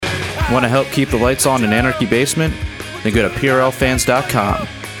Want to help keep the lights on in Anarchy Basement? Then go to PRLfans.com.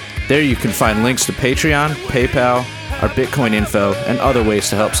 There you can find links to Patreon, PayPal, our Bitcoin info, and other ways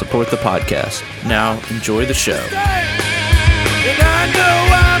to help support the podcast. Now, enjoy the show. And I know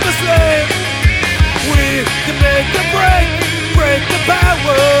I'm a slave. We can make the break the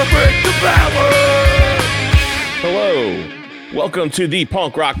power, break the power. Hello. Welcome to the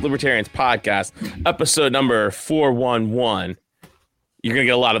Punk Rock Libertarians podcast, episode number 411. You're going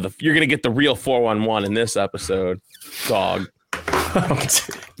to get the real 411 in this episode, dog.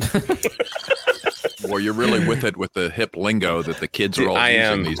 Well, you're really with it with the hip lingo that the kids are all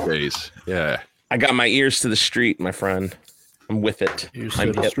using these days. Yeah. I got my ears to the street, my friend. I'm with it.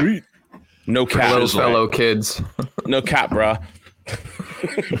 I'm hip. street. No cap. Those fellow kids. No cap, bro.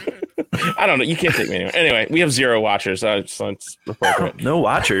 I don't know. You can't take me anywhere. Anyway, we have 0 watchers. So it's appropriate. No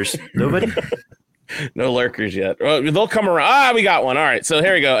watchers. Nobody. No lurkers yet. Well, they'll come around. We got one. All right. So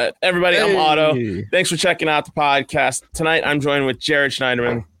here we go. Everybody, I'm Otto. Thanks for checking out the podcast. Tonight, I'm joined with Jared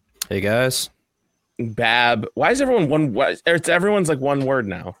Schneiderman. Hey, guys. Bab. Why is everyone everyone's like one word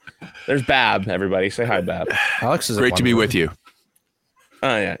now? There's Bab, everybody. Say hi, Bab. Alex is Great to be with you.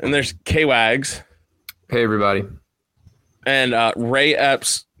 Oh, yeah. And there's K-Wags. Hey, everybody. And Ray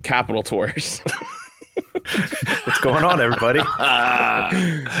Epps Capital Tours. What's going on, everybody?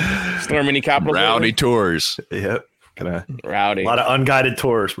 Storm Mini Capital Rowdy Tours. Yep. Rowdy. A lot of unguided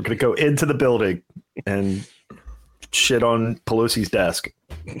tours. We're gonna go into the building and shit on Pelosi's desk,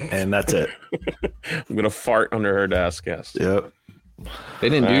 and that's it. I'm gonna fart under her desk. Yes. Yep. They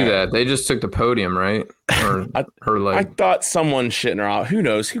didn't do that. They just took the podium, right? Or her leg. I thought someone shitting her out. Who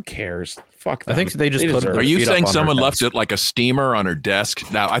knows? Who cares? Fuck them. I think they just put deserve her Are you feet saying up on someone her left desk. it like a steamer on her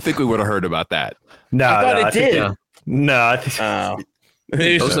desk? Now, I think we would have heard about that. No, I thought no, it think- did. No, I think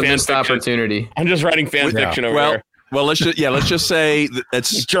Maybe it's That was just a fan missed fiction. opportunity. I'm just writing fan fiction over here. Well, let's just say that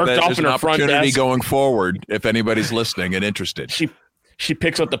it's Jerked off there's in an her front opportunity desk. going forward if anybody's listening and interested. She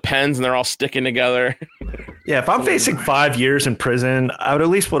picks up the pens and they're all sticking together. yeah. If I'm facing 5 years in prison, I would at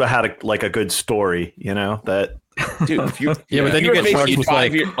least would have had a good story. You know that. Dude, if you Yeah, but then you get charged with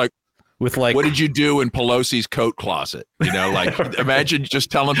Like, what did you do in Pelosi's coat closet? You know, like imagine just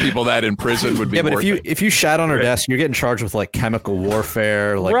telling people that in prison would be Yeah, but worth it. if you shat on her desk, you're getting charged with like chemical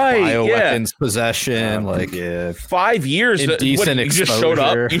warfare, like Right, bioweapons possession, like 5 years. Indecent You just showed up.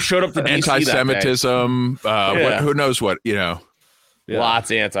 exposure. You showed up to DC that day. Anti-Semitism, who knows what, you know,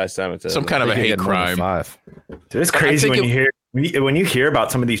 Lots of anti-Semitism. some kind of a hate crime. 5. Dude, it's crazy think when you hear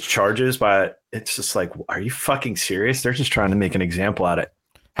about some of these charges, but it's just like, are you fucking serious? They're just trying to make an example out of it.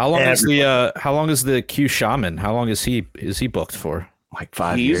 How long is the Q shaman? How long is he booked for? Like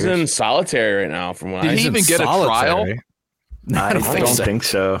 5 He's years. in solitary right now. From what Did I he even get a trial? I don't think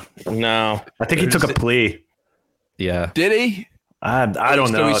so. No. I think he took a plea. Yeah. Did he? I don't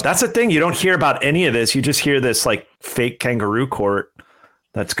So know. he's- That's the thing. You don't hear about any of this. You just hear this like fake kangaroo court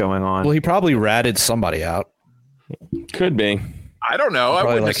that's going on. Well, he probably ratted somebody out. Could be. I don't know. I Probably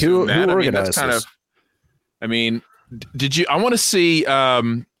wouldn't like, assume who that. I mean, organized that's kind this? of. I mean, did you? I want to see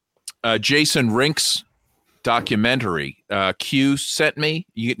Jason Rink's documentary. Q sent me.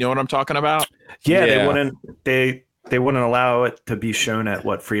 You know what I'm talking about? yeah, Yeah. they wouldn't allow it to be shown at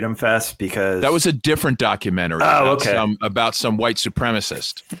Freedom Fest because That was a different documentary. Oh, about okay. about some white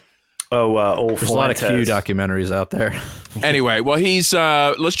supremacist. old There's a lot of Q Fuentes. documentaries out there. Anyway, well, he's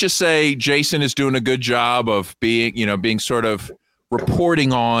let's just say Jason is doing a good job of being sort of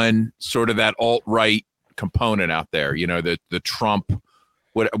reporting on sort of that alt-right component out there, you know, the Trump,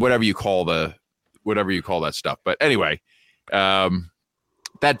 whatever you call that stuff. But anyway,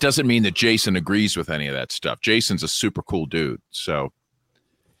 that doesn't mean that Jason agrees with any of that stuff. Jason's a super cool dude. So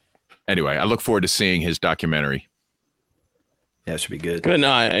anyway, I look forward to seeing his documentary. Yeah, it should be good. But no,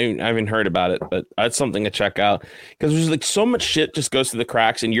 I haven't heard about it, but that's something to check out because there's like so much shit just goes through the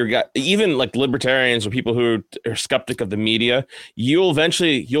cracks, and even like libertarians or people who are skeptic of the media, you'll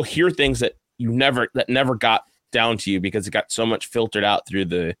hear things that never got down to you because it got so much filtered out through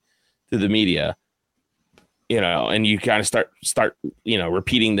the media, you know, and you kind of start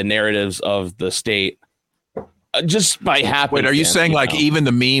repeating the narratives of the state just by happenstance. Wait, are you saying like know? even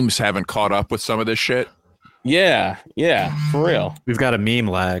the memes haven't caught up with some of this shit? Yeah, for real. We've got a meme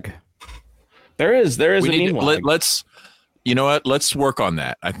lag. There is We a need meme to, lag. let's, you know what? Let's work on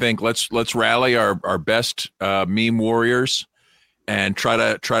that. I think let's rally our best meme warriors and try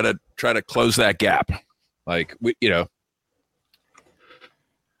to close that gap. Like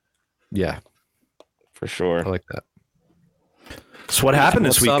Yeah, for sure. I like that. So what happened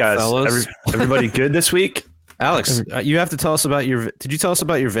this What's week, up, guys? fellas? Everybody good this week? Alex, you have to tell us about did you tell us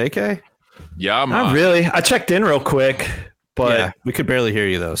about your vacay? Yeah, Not really. I checked in real quick. But we could barely hear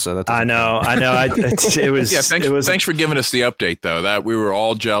you though. So that's I know. It was. Thanks for giving us the update though. That we were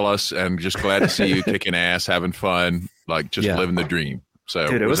all jealous and just glad to see you kicking ass, having fun, like just living the dream. So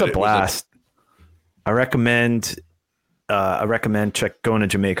dude, it was a blast. I recommend going to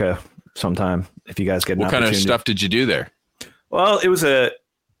Jamaica sometime if you guys get an opportunity. What kind of stuff did you do there? Well, it was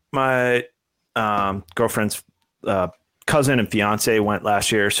my girlfriend's cousin and fiance went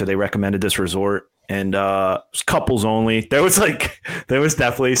last year, so they recommended this resort, and it was couples only. There was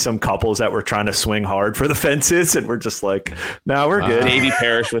definitely some couples that were trying to swing hard for the fences, and we're just like, no, we're good. Davey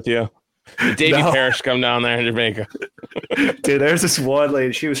Parrish with you. Davey Parrish come down there in Jamaica. Dude, there's this one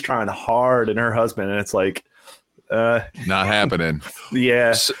lady, she was trying hard, and her husband, and it's like, not happening.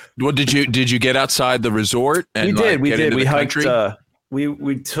 Yeah. So, well, did you get outside the resort? And we did. We hiked. Country?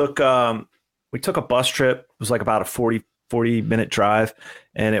 We took a bus trip. It was like about a 40-minute drive,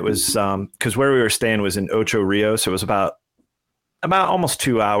 and it was because where we were staying was in Ocho Rios, so it was about almost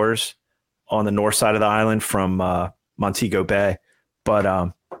 2 hours on the north side of the island from Montego Bay. But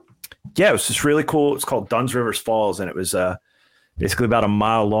yeah, it was just really cool. It's called Dunn's Rivers Falls, and it was basically about a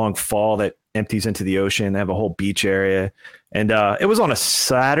mile long fall that empties into the ocean. They have a whole beach area, and it was on a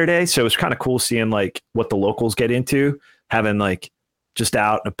Saturday, so it was kind of cool seeing like what the locals get into, having like just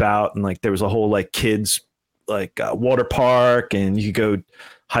out and about, and like there was a whole like kids like water park, and you could go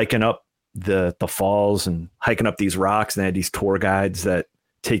hiking up the falls and hiking up these rocks, and they had these tour guides that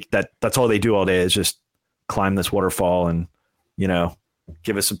that's all they do all day is just climb this waterfall and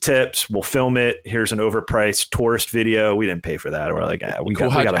give us some tips. We'll film it. Here's an overpriced tourist video. We didn't pay for that. We're like,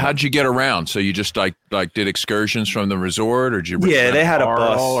 how'd you get around? So you just like did excursions from the resort, or did you? Yeah, they had a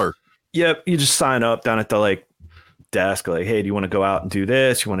bus. Or? Yep. You just sign up down at the like desk. Like, hey, do you want to go out and do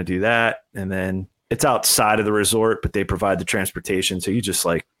this? You want to do that? And then it's outside of the resort, but they provide the transportation. So you just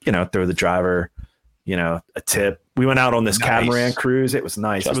like, throw the driver, a tip. We went out on this catamaran cruise. It was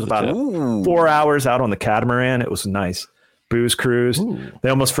nice. It was about 4 hours out on the catamaran. It was nice. Booze cruise. Ooh.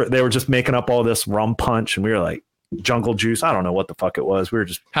 They were just making up all this rum punch, and we were like jungle juice. I don't know what the fuck it was. We were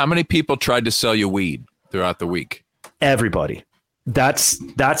just. How many people tried to sell you weed throughout the week? Everybody. That's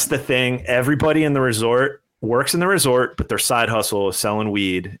the thing. Everybody in the resort works in the resort, but their side hustle is selling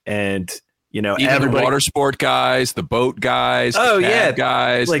weed, and even the water sport guys, the boat guys,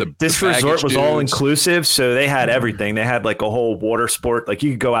 guys. Like this resort was all inclusive, so they had everything. They had like a whole water sport. Like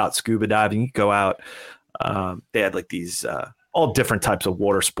you could go out scuba diving, you could go out. They had like these all different types of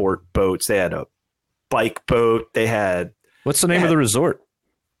water sport boats. They had a bike boat. They had what's the name of the resort?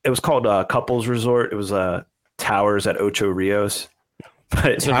 It was called Couples Resort. It was Towers at Ocho Rios. But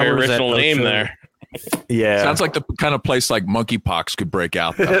it's a very original name there. Yeah, sounds like the kind of place like monkeypox could break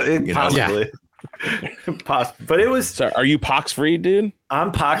out. Possibly. But it was. So are you pox free, dude?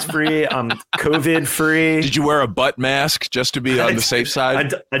 I'm pox free. I'm COVID free. Did you wear a butt mask just to be on the safe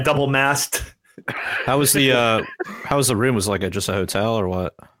side? I double masked. How was the room? Was it like just a hotel or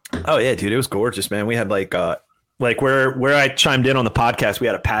what? Oh yeah, dude, it was gorgeous, man. We had like where I chimed in on the podcast, we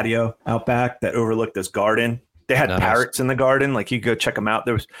had a patio out back that overlooked this garden. They had parrots in the garden. Like you could go check them out.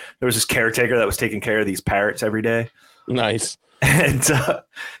 There was this caretaker that was taking care of these parrots every day. Nice. And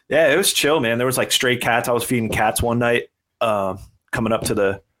yeah, it was chill, man. There was like stray cats. I was feeding cats one night, coming up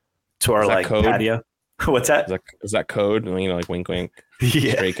to our like code? Patio. What's that? Is that code? Like wink, wink.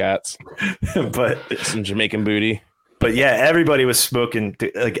 Yeah. Stray cats. But some Jamaican booty. But yeah, everybody was smoking.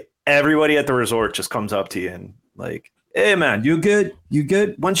 Like everybody at the resort just comes up to you and like, hey man, you good? You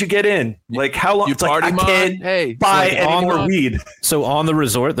good? Once you get in, like how long? You it's like, I can't buy any more weed. So on the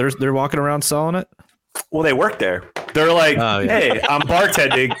resort, they're walking around selling it. Well, they work there. They're like, hey, I'm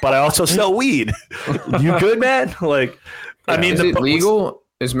bartending, but I also sell weed. You good, man? Like, I mean, is it legal?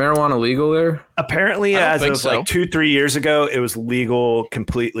 Is marijuana legal there? Apparently, as of like 2-3 years ago, it was legal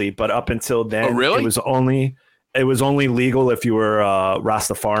completely. But up until then, it was only legal if you were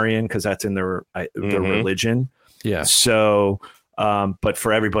Rastafarian, because that's in their religion. Yeah. So, but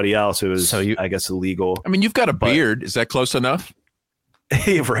for everybody else, it was, I guess, illegal. I mean, you've got a beard. Is that close enough?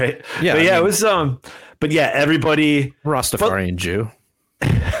 Right. Yeah. But it was. But yeah, everybody Rastafarian Jew.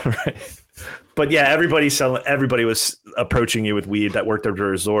 Right. But yeah, everybody was approaching you with weed that worked at the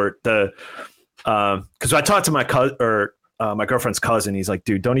resort. Because I talked to my cousin or my girlfriend's cousin. He's like,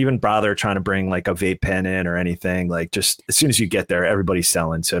 dude, don't even bother trying to bring like a vape pen in or anything. Like, just as soon as you get there, everybody's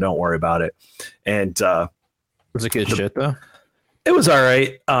selling, so don't worry about it. And was it good shit though? It was all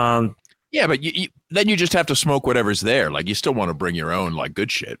right. Yeah, but then you just have to smoke whatever's there. Like, you still want to bring your own like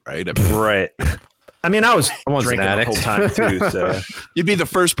good shit, right? I mean, right. I mean, I was drinking the whole time too. So you'd be the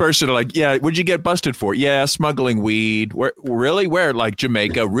first person to like, yeah, what'd you get busted for? Yeah, smuggling weed. Where? Really? Where? Like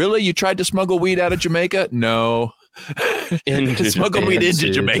Jamaica? Really? You tried to smuggle weed out of Jamaica? No. Smuggle meat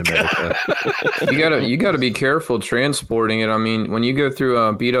into Jamaica. You gotta be careful transporting it. I mean, when you go through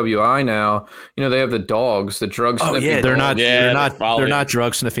BWI now, they have the dogs, the drug sniffing. Yeah, they're not. Yeah, They're not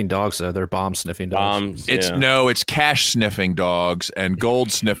drug sniffing dogs though. They're bomb sniffing dogs. It's cash sniffing dogs and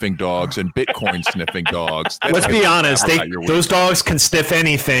gold sniffing dogs and Bitcoin sniffing dogs. Let's be honest. Those dogs can sniff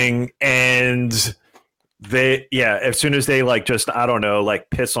anything, and as soon as they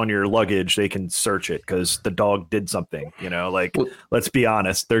piss on your luggage, they can search it because the dog did something. Let's be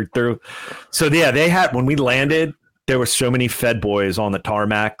honest. They had, when we landed, there were so many Fed boys on the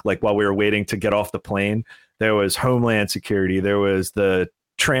tarmac. Like while we were waiting to get off the plane, there was Homeland Security, there was the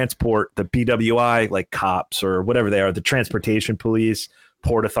transport, the BWI, like cops or whatever they are, the Transportation Police,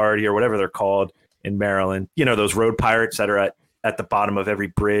 Port Authority, or whatever they're called in Maryland. Those road pirates that are at the bottom of every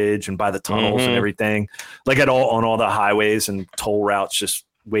bridge and by the tunnels and everything, like on all the highways and toll routes, just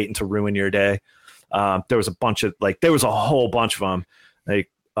waiting to ruin your day. There was a whole bunch of them. Like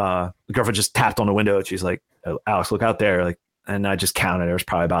the girlfriend just tapped on the window and she's like, "Oh, Alex, look out there." And I just counted. There was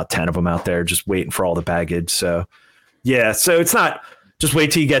probably about 10 of them out there just waiting for all the baggage. So yeah, so it's not just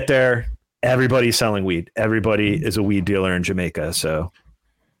wait till you get there. Everybody's selling weed. Everybody is a weed dealer in Jamaica. So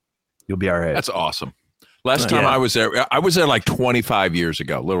you'll be all right. That's awesome. Last time I was there like 25 years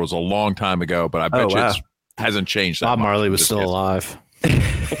ago. It was a long time ago, but I bet you it hasn't changed that Bob much. Marley was still alive.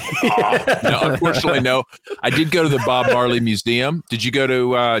 No, unfortunately, no. I did go to the Bob Marley Museum. Did you go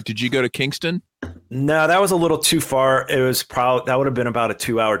to Kingston? No, that was a little too far. It was that would have been about a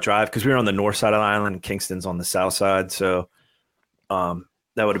 2-hour drive because we were on the north side of the island and Kingston's on the south side. So that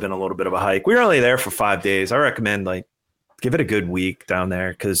would have been a little bit of a hike. We were only there for 5 days. I recommend give it a good week down there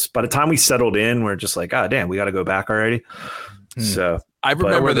because by the time we settled in, we're just like, oh, damn, we got to go back already. So I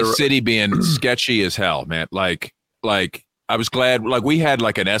remember the city being sketchy as hell, man. Like I was glad, we had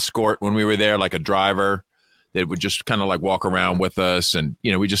an escort when we were there, like a driver that would just kind of walk around with us. And,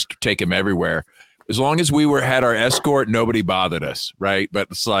 we just take him everywhere. As long as we had our escort, nobody bothered us. Right. But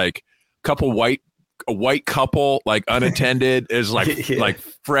it's like a white couple, unattended, is like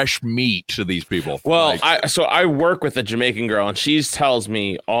fresh meat to these people. Well, I work with a Jamaican girl, and she tells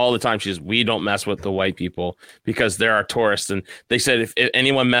me all the time, we don't mess with the white people because there are tourists, and they said if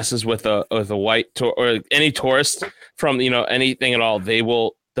anyone messes with a white or any tourist from anything at all,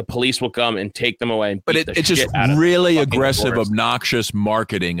 the police will come and take them away. And but it's just really aggressive, obnoxious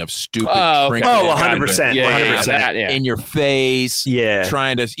marketing of stupid. Okay. 100%. Yeah, 100%. In your face. Yeah.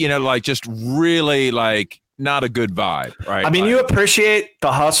 Trying to, just really not a good vibe. Right. I mean, you appreciate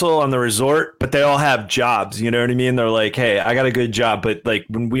the hustle on the resort, but they all have jobs. You know what I mean? They're like, hey, I got a good job. But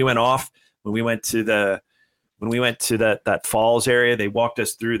when we went to that falls area, they walked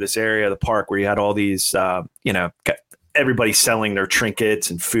us through this area of the park where you had all these, everybody's selling their trinkets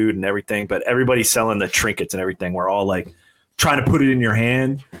and food and everything, but everybody's selling the trinkets and everything. We're all trying to put it in your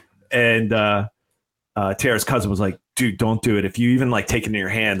hand. And Tara's cousin was like, dude, don't do it. If you even take it in your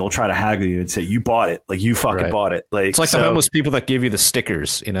hand, they'll try to haggle you and say, you bought it. You fucking bought it. It's like the homeless people that give you the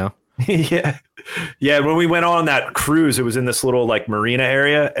stickers, Yeah. Yeah. When we went on that cruise, it was in this little marina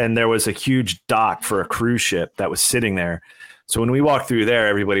area and there was a huge dock for a cruise ship that was sitting there. So when we walked through there,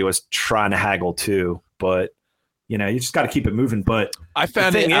 everybody was trying to haggle too, but you just got to keep it moving. But I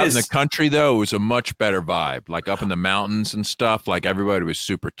found it out in the country, though, it was a much better vibe. Up in the mountains and stuff, everybody was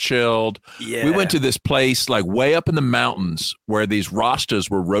super chilled. Yeah. We went to this place way up in the mountains where these Rastas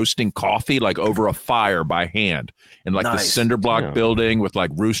were roasting coffee over a fire by hand in the cinder block building with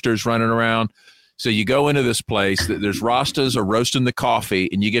roosters running around. So you go into this place, there's Rastas are roasting the coffee,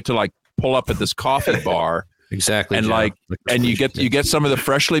 and you get to pull up at this coffee bar. Exactly. And and you get some of the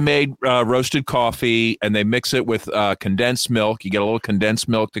freshly made roasted coffee, and they mix it with condensed milk. You get a little condensed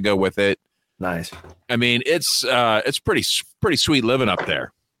milk to go with it. Nice. I mean, it's pretty sweet living up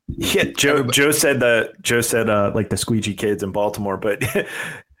there. Yeah, Joe said the squeegee kids in Baltimore, but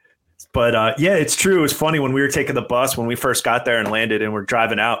yeah, it's true. It was funny when we were taking the bus when we first got there and landed, and we're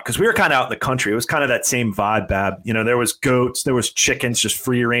driving out because we were kind of out in the country. It was kind of that same vibe, Bab. There was goats, there was chickens just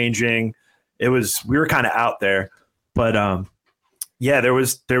free ranging. We were kind of out there, but there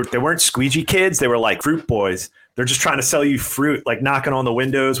weren't squeegee kids. They were fruit boys. They're just trying to sell you fruit, knocking on the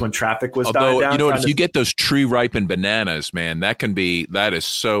windows when traffic was dying down. If you get those tree ripened bananas, man, that is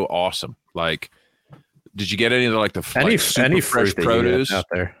so awesome. Did you get any of any fresh produce out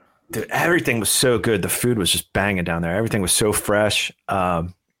there? Dude, everything was so good. The food was just banging down there. Everything was so fresh.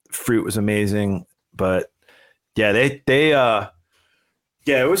 Fruit was amazing, but yeah,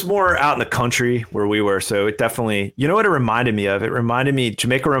 it was more out in the country where we were. So it definitely, what it reminded me of?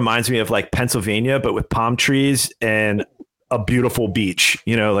 Jamaica reminds me of Pennsylvania, but with palm trees and a beautiful beach,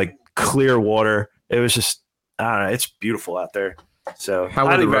 clear water. It was just, I don't know. It's beautiful out there. So How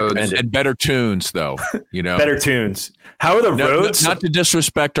are highly the roads? recommend it. And better tunes, though. You know, Better tunes. How are the roads? Not to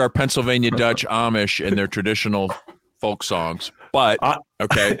disrespect our Pennsylvania Dutch Amish and their traditional folk songs, but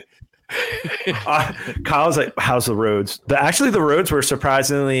okay. Kyle's like, how's the roads? Actually, the roads were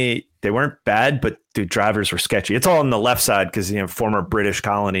surprisingly, they weren't bad, but dude, drivers were sketchy. It's all on the left side because, former British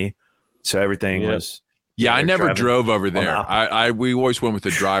colony. So everything was. Yeah, I never driving drove over there. We always went with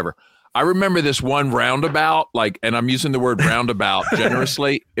the driver. I remember this one roundabout, and I'm using the word roundabout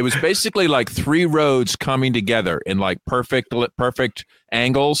generously. It was basically like 3 roads coming together in like perfect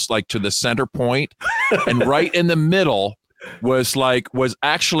angles, like to the center point. And right in the middle was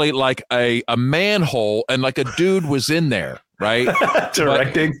actually like a manhole, and like a dude was in there, right?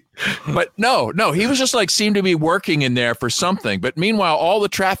 Directing. But no, he was just seemed to be working in there for something. But meanwhile, all the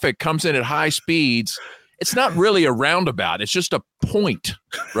traffic comes in at high speeds. It's not really a roundabout. It's just a point,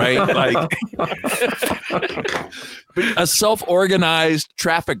 right? Like a self-organized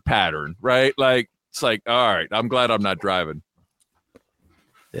traffic pattern, right? Like, it's like, all right, I'm glad I'm not driving.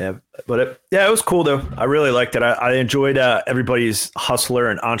 Yeah, but it was cool though. I really liked it. I enjoyed everybody's hustler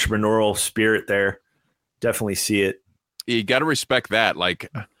and entrepreneurial spirit there. Definitely see it. You got to respect that. Like,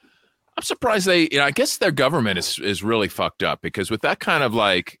 I'm surprised I guess their government is really fucked up, because with that kind of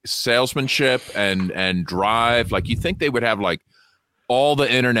like salesmanship and drive, like you think they would have like all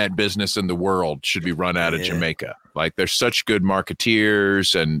the internet business in the world should be run out of Jamaica. Like they're such good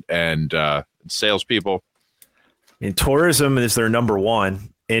marketeers and salespeople. And tourism is their number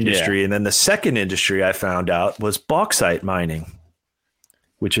one industry. And then the second industry I found out was bauxite mining,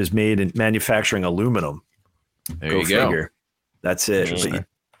 which is made in manufacturing aluminum. There you go. That's it.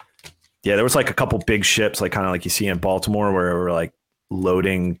 Yeah, there was like a couple big ships, like kind of like you see in Baltimore, where we're like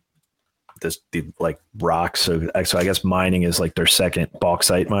loading the rocks. So I guess mining is like their second,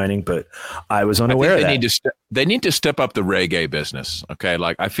 bauxite mining. But I was unaware of that. They need to step up the reggae business. Okay,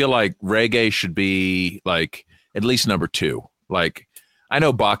 like I feel like reggae should be like at least number 2. Like I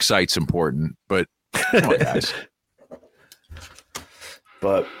know bauxite's important, but come on, guys.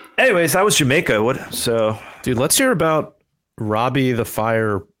 But anyways, that was Jamaica. Dude, let's hear about Robbie the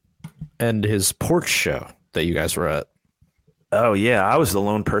Fire and his porch show that you guys were at. Oh yeah, I was the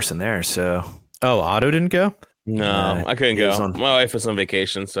lone person there. So Otto didn't go? No, I couldn't go. My wife was on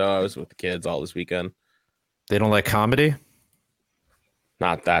vacation, so I was with the kids all this weekend. They don't like comedy?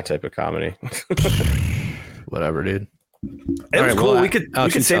 Not that type of comedy. Whatever, dude. It was cool. We could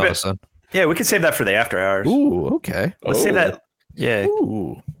save it. Then. Yeah, we could save that for the after hours. Ooh, okay. Let's save that. Yeah.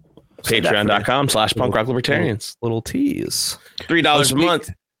 Ooh. Patreon.com/punkrocklibertarians. Little tease. $3 a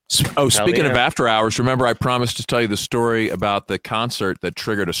month. Speaking of after hours, remember I promised to tell you the story about the concert that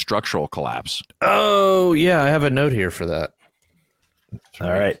triggered a structural collapse. Oh, yeah. I have a note here for that.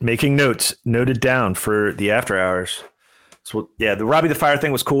 All right. Making notes. Noted down for the after hours. So, yeah, the Robbie the Fire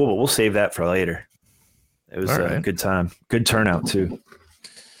thing was cool, but we'll save that for later. It was a good time. Good turnout, too.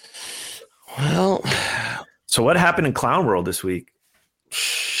 Well, so what happened in Clown World this week?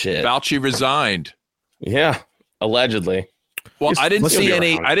 Shit. Fauci resigned. Yeah, allegedly. Well, I didn't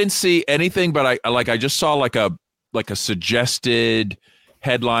see anything, but I just saw like a suggested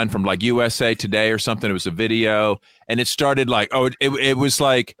headline from like USA Today or something. It was a video, and it started like,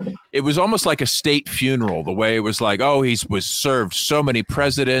 it was almost like a state funeral. The way it was like, he was served so many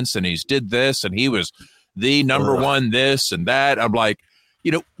presidents, and he's did this, and he was the number one this and that. I'm like,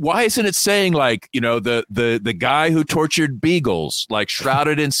 why isn't it saying like, the guy who tortured beagles, like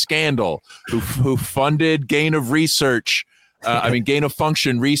shrouded in scandal, who funded gain of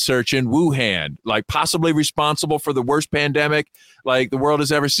function research in Wuhan, like possibly responsible for the worst pandemic like the world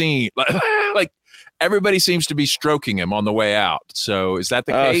has ever seen. Like everybody seems to be stroking him on the way out. So is that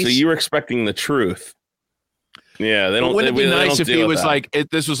the case? So you were expecting the truth. Yeah, they don't. Wouldn't it be nice if he was like,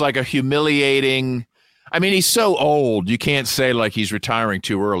 this was like a humiliating. I mean, he's so old. You can't say like he's retiring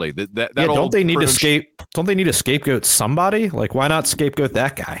too early. Don't they need to scapegoat somebody? Like, why not scapegoat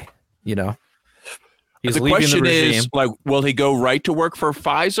that guy? He's the question is, like, will he go right to work for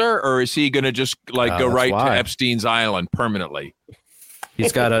Pfizer, or is he going to just like go right to Epstein's Island permanently?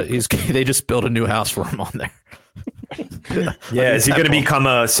 They just built a new house for him on there. Yeah, is he going to become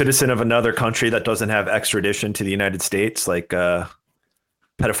a citizen of another country that doesn't have extradition to the United States, like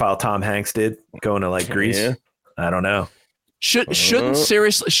pedophile Tom Hanks did, going to like Greece? Yeah. I don't know. Shouldn't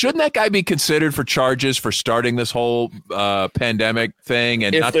that guy be considered for charges for starting this whole pandemic thing?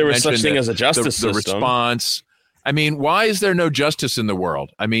 And if there was such thing as a justice system, the response. I mean, why is there no justice in the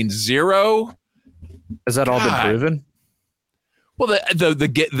world? I mean, zero. Has that all been proven? Well,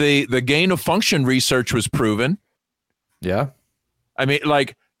 the gain of function research was proven. Yeah. I mean,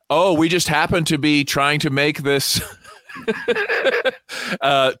 like oh, we just happen to be trying to make this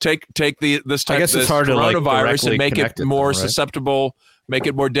take this type I guess this it's hard to, like, coronavirus and directly make it connect it, more though, right? susceptible, make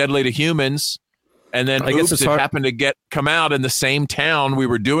it more deadly to humans. And then I guess oops, it's it hard- happened to come out in the same town we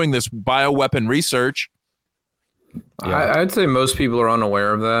were doing this bioweapon research. I'd say most people are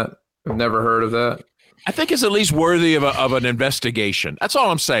unaware of that. I've never heard of that. I think it's at least worthy of an investigation. That's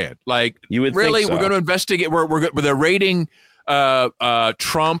all I'm saying. Like, You would think really, so. we're going to investigate. They're rating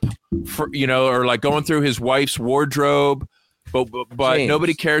Trump for, or like going through his wife's wardrobe, but James.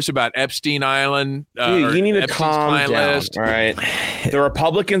 nobody cares about Epstein Island. Dude, you need to Epstein's calm client down. list. All right. The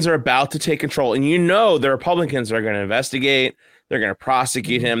Republicans are about to take control, and the Republicans are going to investigate. They're going to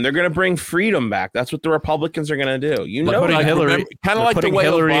prosecute him. They're going to bring freedom back. That's what the Republicans are going to do. You know, putting like, Hillary, kind of they're like the putting way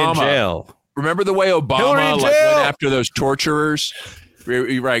Hillary Obama. in jail. Remember the way Hillary Obama in like jail! went after those torturers?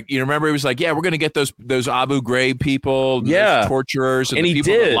 Right. You remember he was like, yeah, we're going to get those Abu Ghraib people, Yeah. those torturers, and And the he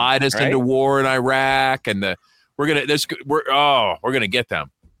people did, that lied us right? into war in Iraq, and we're going to get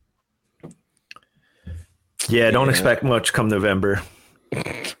them. Yeah, don't expect much come November.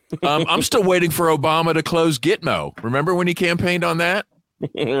 I'm still waiting for Obama to close Gitmo. Remember when he campaigned on that?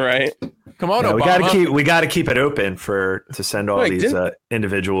 right? Come on, Yeah, Obama. we got to keep it open to send all Wait, these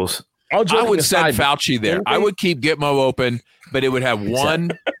individuals. All I joking would send aside, Fauci there. didn't I they- would keep Gitmo open, but it would have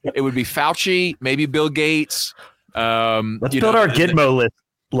one. It would be Fauci, maybe Bill Gates. Let's build our Gitmo list.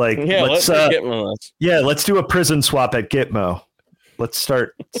 Like, Yeah, let's get one of those. let's do a prison swap at Gitmo. Let's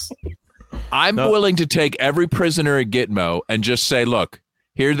start. I'm willing to take every prisoner at Gitmo and just say, look,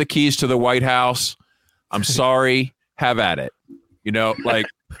 here are the keys to the White House. I'm sorry. Have at it. Like,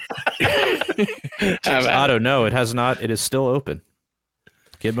 Otto, no, it has not. It is still open.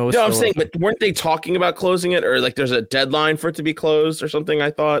 Gitmo is No, I'm still saying, open. but weren't they talking about closing it, or like there's a deadline for it to be closed or something?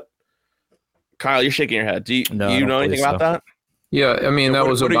 I thought. Kyle, you're shaking your head. Do you, No, do I you don't know anything believe about so. that? Yeah, I mean, that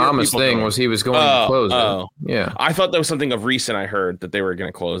was what are your Obama's people thing, doing? was he was going to close oh. it. Yeah. I thought that was something of recent. I heard that they were going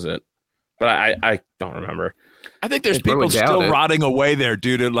to close it, but I don't remember. I think there's I really people doubt still it. rotting away there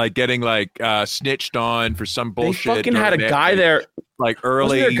due to like getting like snitched on for some bullshit. They fucking had a during guy the- there. like Wasn't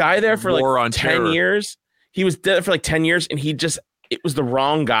early there a guy there for war like on 10 terror. years? He was dead for like 10 years, and it was the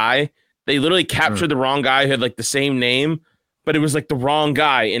wrong guy. They literally captured the wrong guy who had like the same name, but it was like the wrong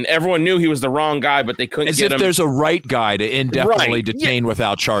guy, and everyone knew he was the wrong guy, but they couldn't As get if him. there's a right guy to indefinitely Right. detain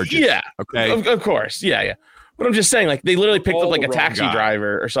without charges. Yeah, Okay. of course. Yeah. But I'm just saying, like, they literally picked All up like the a wrong taxi guy.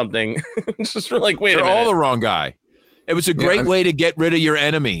 driver or something. It's just like, wait They're a minute. all the wrong guy. It was a great way to get rid of your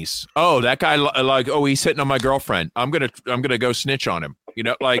enemies. Oh, that guy he's hitting on my girlfriend. I'm gonna go snitch on him.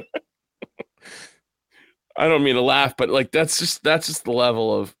 Like I don't mean to laugh, but like that's just the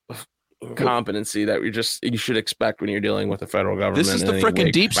level of competency that you should expect when you're dealing with the federal government. this is the in any freaking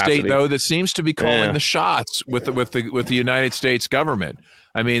way, deep capacity. state though that seems to be calling Yeah. the shots with the United States government.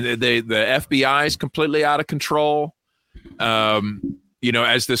 I mean, the FBI is completely out of control.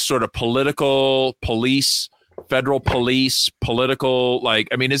 As this sort of political police, federal police, political, like,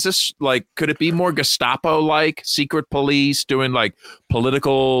 I mean, is this like, could it be more Gestapo like secret police doing like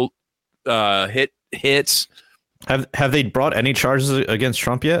political hits? Have they brought any charges against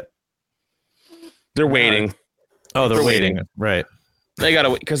Trump yet? They're waiting. Oh, they're They're waiting. waiting. Right. They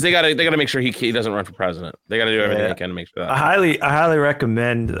gotta because they gotta make sure he doesn't run for president. They gotta do everything they can to make sure I that. highly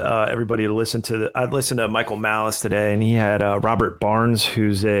recommend everybody to listen to. I listened to Michael Malice today, and he had Robert Barnes,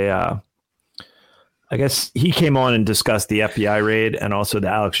 who's I guess he came on and discussed the FBI raid and also the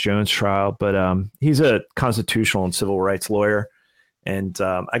Alex Jones trial. But he's a constitutional and civil rights lawyer, and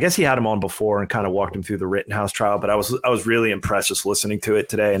I guess he had him on before and kind of walked him through the Rittenhouse trial. But I was really impressed just listening to it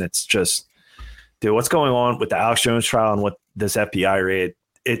today, and it's just, dude, what's going on with the Alex Jones trial and what this FBI raid?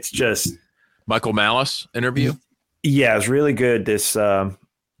 It's just. Michael Malice interview. Yeah, it was really good. This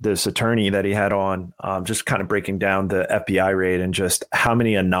attorney that he had on, just kind of breaking down the FBI raid and just how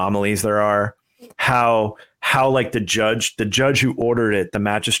many anomalies there are. How like the judge who ordered it, the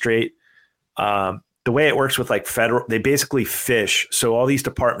magistrate, the way it works with like federal, they basically fish. So all these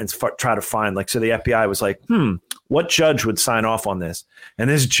departments try to find, like, so the FBI was like, what judge would sign off on this? And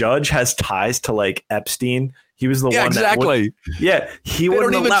this judge has ties to like Epstein. He was the one. Exactly. He They don't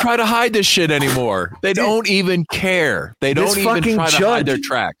wouldn't even allow- try to hide this shit anymore. They don't even care. They This don't even fucking try to hide their judge-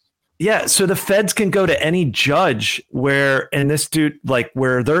 tracks. Yeah, so the feds can go to any judge where this dude, like,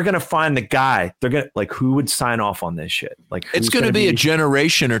 where they're gonna find the guy. They're gonna, like, who would sign off on this shit? Like, It's who's going to gonna be a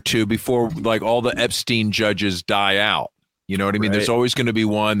generation or two before like all the Epstein judges die out. You know what I mean? Right. There's always going to be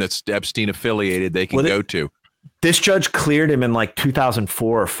one that's Epstein affiliated they can Well, go to. This judge cleared him in like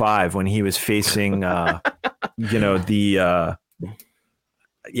 2004 or 5 when he was facing, going back.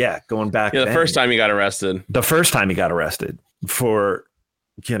 Yeah, the then. first time he got arrested. The first time he got arrested for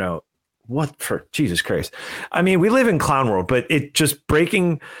you know, what for Jesus Christ. I mean, we live in clown world, but it just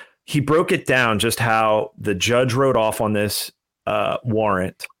he broke it down just how the judge wrote off on this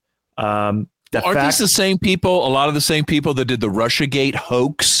warrant. Aren't these the same people, a lot of the same people that did the Russiagate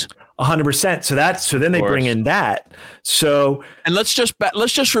hoax? 100%. So then they bring in that. So, and let's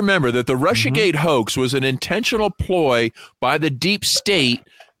just remember that the Russiagate hoax was an intentional ploy by the deep state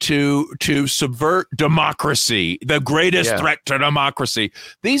to subvert democracy, the greatest threat to democracy.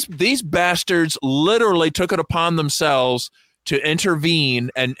 These bastards literally took it upon themselves to intervene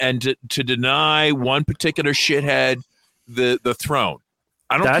and to deny one particular shithead the throne.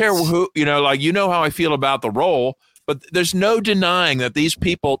 I don't care who, how I feel about the role, but there's no denying that these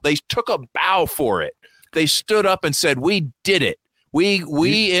people, they took a bow for it. They stood up and said, we did it.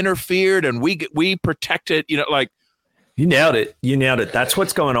 We interfered and we protected, You nailed it. That's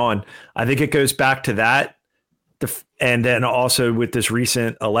what's going on. I think it goes back to that. And then also with this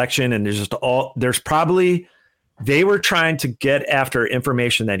recent election, and they were trying to get after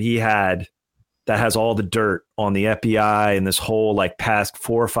information that he had that has all the dirt on the FBI and this whole past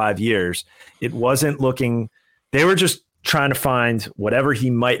 4 or 5 years. It wasn't looking, they were just trying to find whatever he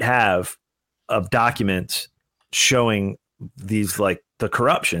might have of documents showing these the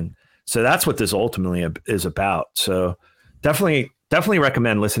corruption. So that's what this ultimately is about. So definitely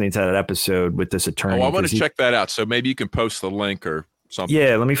recommend listening to that episode with this attorney. Oh, I want to check that out. So maybe you can post the link or something.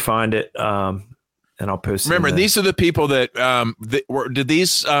 Yeah, let me find it. And I'll post. Remember, these are the people that were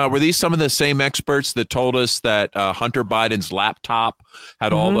these some of the same experts that told us that Hunter Biden's laptop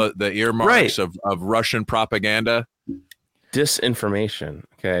had all the earmarks of Russian propaganda? Disinformation,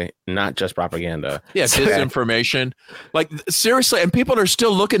 okay, not just propaganda. Yeah, disinformation. Seriously, and people are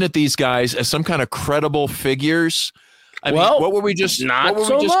still looking at these guys as some kind of credible figures. I mean, what were we just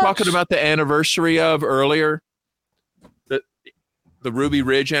talking about the anniversary of earlier? The Ruby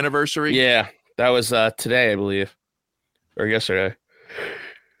Ridge anniversary? Yeah, that was today, I believe, or yesterday.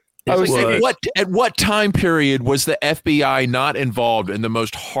 I was thinking, at what time period was the FBI not involved in the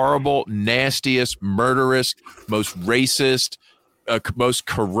most horrible, nastiest, murderous, most racist, most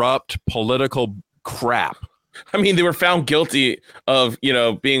corrupt political crap? I mean, they were found guilty of,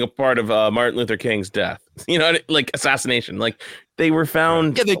 being a part of Martin Luther King's death. Assassination. They were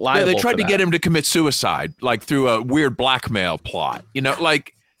found. Yeah, they tried to get him to commit suicide, through a weird blackmail plot.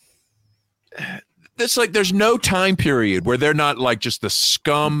 It's there's no time period where they're not just the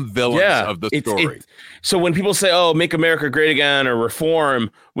scum villains of the story. So when people say, "Oh, make America great again" or reform,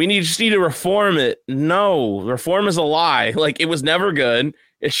 just need to reform it. No, reform is a lie. It was never good.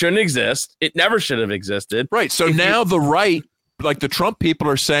 It shouldn't exist. It never should have existed. Right. So now the right, the Trump people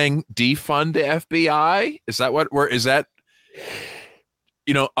are saying defund the FBI. Is that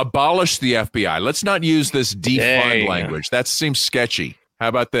abolish the FBI? Let's not use this defund language. That seems sketchy. How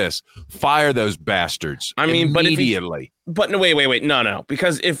about this? Fire those bastards. I mean, immediately. But no, wait. No.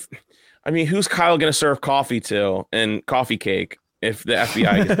 Because who's Kyle going to serve coffee to and coffee cake if the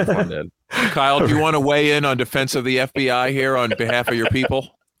FBI gets defunded? Kyle, do you want to weigh in on defense of the FBI here on behalf of your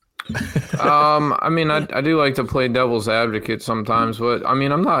people? I do like to play devil's advocate sometimes, but I'm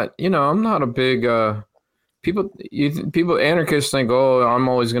not a big people anarchists think, oh, I'm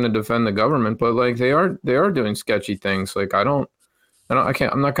always going to defend the government, but they are doing sketchy things. I'm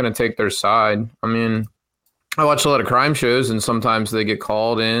not going to take their side. I watch a lot of crime shows, and sometimes they get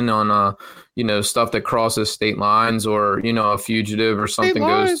called in on stuff that crosses state lines, or a fugitive or something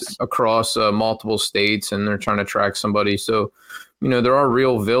goes across multiple states and they're trying to track somebody. So there are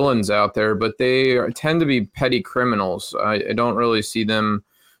real villains out there, but they tend to be petty criminals. I don't really see them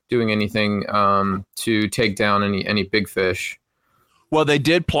doing anything to take down any big fish. Well, they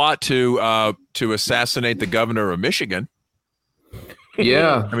did plot to assassinate the governor of Michigan.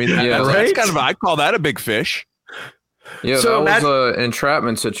 Yeah, that's kind of I call that a big fish. Yeah, so that was an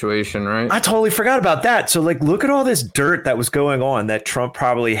entrapment situation, right? I totally forgot about that. So look at all this dirt that was going on that Trump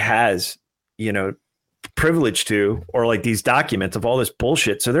probably has, privilege to, or these documents of all this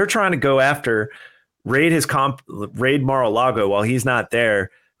bullshit. So they're trying to go after, raid Mar-a-Lago while he's not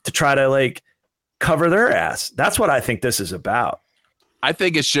there to try to cover their ass. That's what I think this is about. I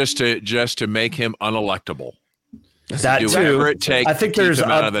think it's just to make him unelectable. That too. I think there's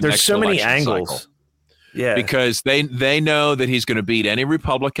so many angles. Cycle. Yeah, because they know that he's going to beat any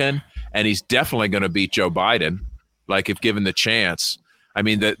Republican, and he's definitely going to beat Joe Biden, if given the chance.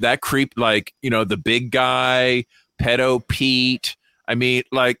 That creep, the big guy, pedo Pete.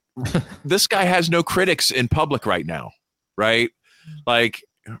 This guy has no critics in public right now, right?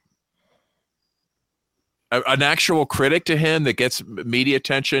 an actual critic to him that gets media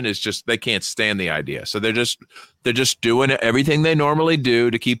attention is just, they can't stand the idea. So they're just doing everything they normally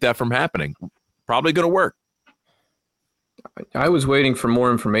do to keep that from happening. Probably going to work. I was waiting for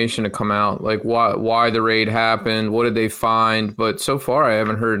more information to come out, like why the raid happened, what did they find, but so far I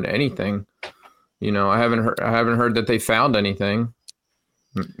haven't heard anything. You know, I haven't heard that they found anything.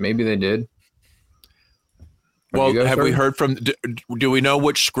 Maybe they did. Well, have we heard from? Do we know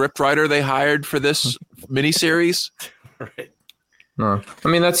which scriptwriter they hired for this miniseries? Right. No, I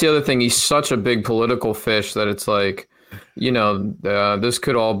mean that's the other thing. He's such a big political fish that it's like, you know, this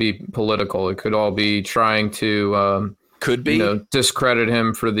could all be political. It could all be trying to could be, you know, discredit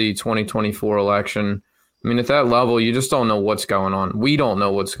him for the 2024 election. I mean, at that level, you just don't know what's going on. We don't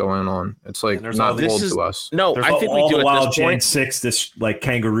know what's going on. It's like not told to us. No, There's I think we do the at while this Jan point. 6, this like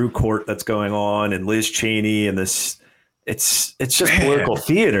kangaroo court that's going on, and Liz Cheney, and this, it's just political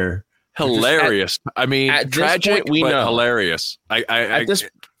theater. Hilarious. I mean, at this tragic, point, we but know. Hilarious. At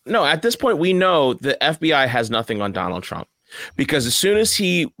this point, we know the FBI has nothing on Donald Trump, because as soon as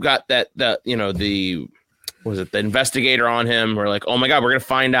he got the investigator on him, we're like, oh my God, we're gonna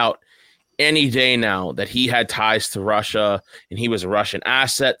find out any day now that he had ties to Russia and he was a Russian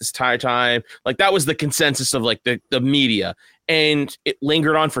asset this entire time. Like that was the consensus of like the media, and it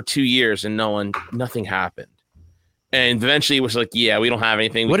lingered on for 2 years and nothing happened. And eventually it was like, yeah, we don't have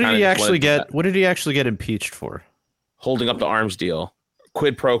anything. What did he actually get? What did he actually get impeached for? Holding up the arms deal,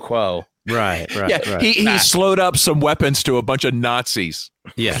 quid pro quo. Right. Yeah, he slowed up some weapons to a bunch of Nazis.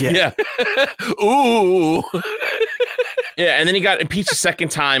 Yeah. Ooh. Yeah, and then he got impeached a second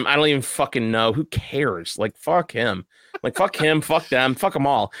time. I don't even fucking know. Who cares? Like, fuck him. Like, fuck him, fuck them, fuck them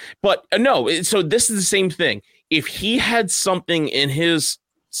all. But no, so this is the same thing. If he had something in his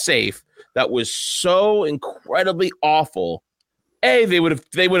safe that was so incredibly awful, A, they would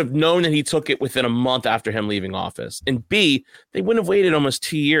have known that he took it within a month after him leaving office. And B, they wouldn't have waited almost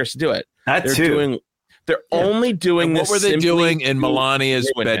 2 years to do it. They're only doing this. What were they doing in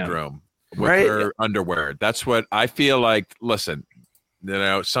Melania's bedroom? With Right. her underwear. That's what I feel like. Listen, you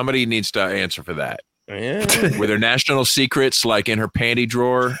know, somebody needs to answer for that. Yeah. Were there national secrets like in her panty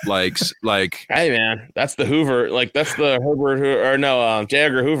drawer? Like, Hey man, that's the Hoover. Like that's the J.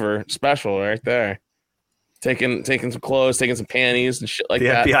 Edgar Hoover special right there. Taking some clothes, taking some panties and shit like The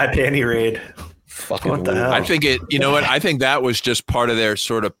that. FBI panty raid. Fucking What the hell? I think it. You know what? I think that was just part of their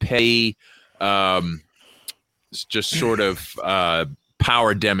sort of just sort of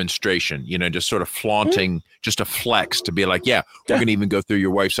power demonstration, you know, just sort of flaunting, just a flex to be like, yeah, we're gonna even go through your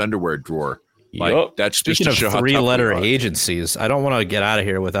wife's underwear drawer. Like that's Speaking just to of show how tough we 3-letter are. agencies, I don't want to get out of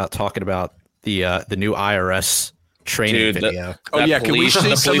here without talking about the new IRS training video. Oh yeah, can we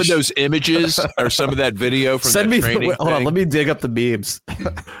see some of those images or some of that video from Send that me. training Hold on, thing? let me dig up the memes.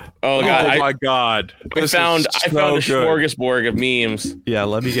 Oh god, my god! I found a good. smorgasbord of memes. Yeah,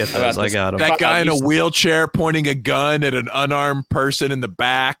 let me get those. I got them. That guy in a wheelchair pointing a gun at an unarmed person in the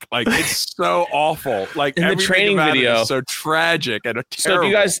back. Like it's so awful. Like In the everything training about it video. is so tragic and So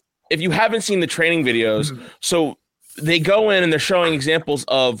if you haven't seen the training videos, so they go in and they're showing examples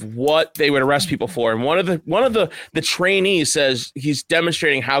of what they would arrest people for. And one of the trainees says he's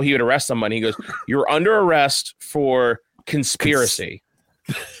demonstrating how he would arrest somebody. He goes, "You're under arrest for conspiracy."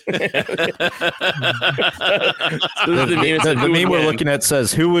 The meme we're looking at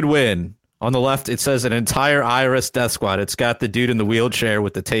says, "Who would win?" On the left, it says an entire IRS death squad. It's got the dude in the wheelchair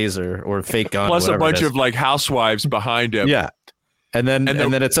with the taser or fake gun. plus a whatever it bunch is. of like housewives behind him. Yeah. And then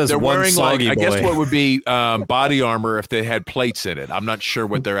it says they're one wearing soggy like boy. I guess what would be body armor if they had plates in it. I'm not sure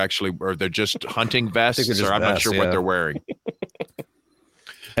what they're actually, or they're just hunting vests, they're just or I'm not vests, sure yeah. what they're wearing.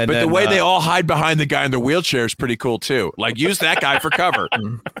 And But then, the way they all hide behind the guy in the wheelchair is pretty cool too. Like use that guy for cover.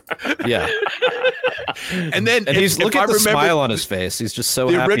 yeah, And then and he's look I at the remember smile on his face. He's just so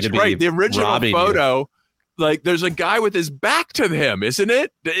the happy to be the original robbing you. photo. Like there's a guy with his back to him, isn't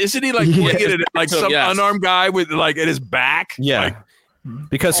it? Isn't he like Yeah. looking at it like some Yes. unarmed guy with like at his back? Yeah, Like,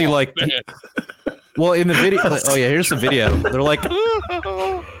 because he well in the video. Oh yeah, here's the video. They're like,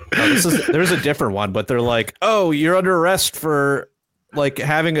 there's a different one, but they're like, oh, you're under arrest for like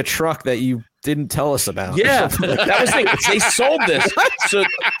having a truck that you didn't tell us about. Yeah, that was the thing. They sold this. So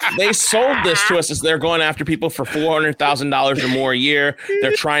they sold this to us as they're going after people for $400,000 or more a year.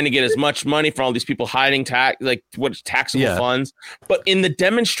 They're trying to get as much money from all these people hiding taxable Yeah. funds. But in the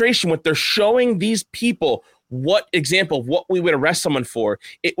demonstration, what they're showing these people, what we would arrest someone for,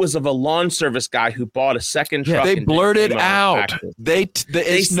 it was of a lawn service guy who bought a second truck. they and blurted didn't pay out. taxes.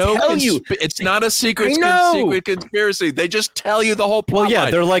 It's no tell you. it's not a secret I know. secret conspiracy. They just tell you the whole plot. Well, yeah,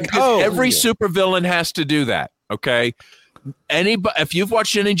 line. they're like, Because oh, every supervillain has to do that. Okay. if you've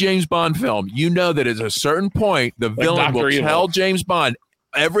watched any James Bond film, you know that at a certain point the villain will tell James Bond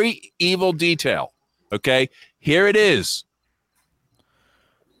every evil detail. Okay, here it is.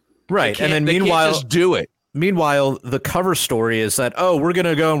 Right, and then meanwhile, just do it. Meanwhile, the cover story is that, we're going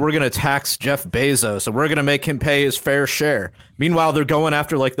to go and we're going to tax Jeff Bezos and we're going to make him pay his fair share. Meanwhile, they're going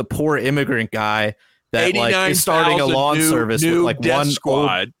after like the poor immigrant guy that like is starting a lawn service with like one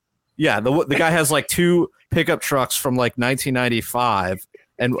squad. The guy has like 2 pickup trucks from like 1995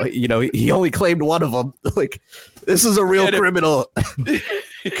 and he only claimed one of them. Like, this is a real criminal.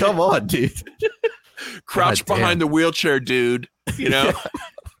 Come on, dude. Crouch behind the wheelchair, dude.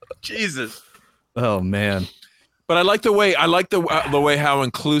 Jesus. Oh man. But I like the way the way how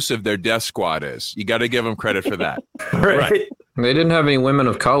inclusive their death squad is. You got to give them credit for that. Right. They didn't have any women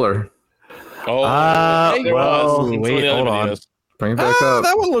of color. Wait, hold on. Bring it back up.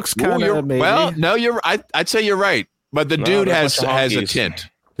 That one looks kind of maybe. Well, no, I'd say you're right. But the dude has a tint.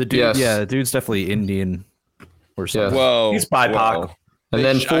 The dude, the dude's definitely Indian or something. Whoa, he's BIPOC. Whoa. And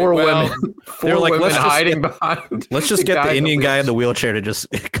then 4 women. They're like, let's hiding behind. Let's just get the Indian guy in the wheelchair to just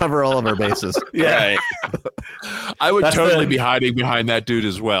cover all of our bases. Yeah, I would totally be hiding behind that dude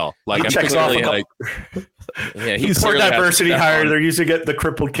as well. Like, he checks off he's more diversity hire. They're using the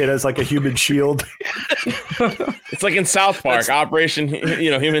crippled kid as like a human shield. It's like in South Park, Operation,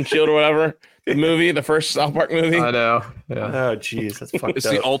 Human Shield or whatever. The movie, the first South Park movie. I know. Yeah. Oh, jeez, that's fucked It's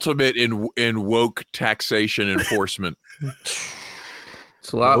up. the ultimate in woke taxation enforcement.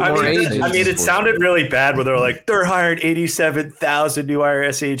 It's a lot more agents. I mean, it sounded really bad when they're like, they're hired 87,000 new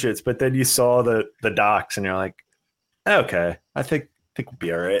IRS agents, but then you saw the docs and you're like, okay, I think we'll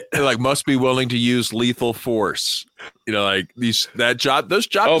be all right. They must be willing to use lethal force. Those job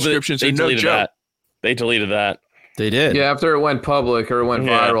descriptions are no joke. They deleted that. They did. Yeah, after it went public or it went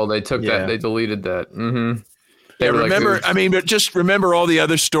viral, they took that. They deleted that. Mm-hmm. But just remember all the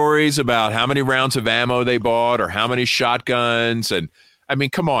other stories about how many rounds of ammo they bought or how many shotguns. And I mean,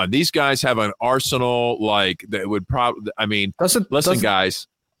 come on, these guys have an arsenal that would probably. I mean, listen, guys,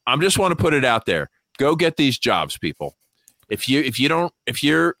 I just want to put it out there. Go get these jobs, people. If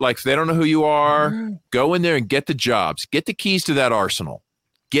you're like, if they don't know who you are, go in there and get the jobs. Get the keys to that arsenal.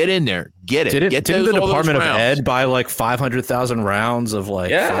 Get in there. Get it. Didn't the Department of Ed buy like 500,000 rounds of like?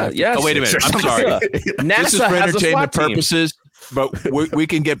 Yeah. Oh, wait a minute. I'm sorry. NASA this is for has entertainment purposes, but we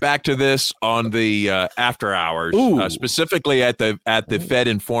can get back to this on the after hours, specifically at the Fed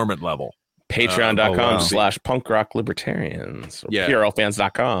informant level. Patreon.com/punk rock libertarians.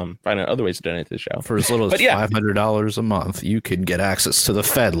 PRLfans.com. Find out other ways to donate to the show. For as little as $500 a month, you can get access to the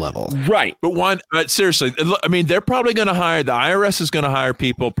Fed level. Right. But seriously, I mean, they're probably going to hire, the IRS is going to hire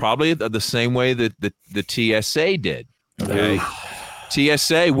people probably the same way that the TSA did. Okay.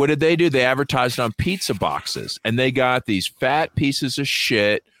 TSA, what did they do? They advertised on pizza boxes, and they got these fat pieces of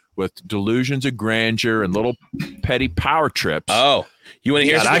shit with delusions of grandeur and little petty power trips. Oh, you want to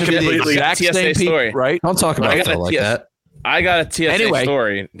hear the exact TSA story, right? Don't talk about it like that. I got a TSA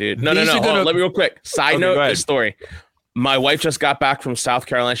story, dude. No. Hold on, let me real quick. Side note, this story. My wife just got back from South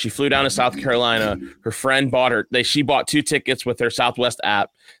Carolina. She flew down to South Carolina. Her friend bought her. She bought 2 tickets with her Southwest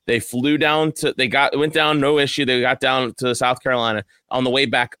app. They flew down went down, no issue. They got down to South Carolina. On the way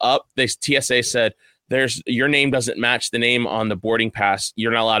back up, TSA said, your name doesn't match the name on the boarding pass.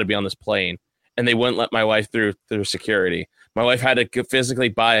 You're not allowed to be on this plane. And they wouldn't let my wife through security. My wife had to physically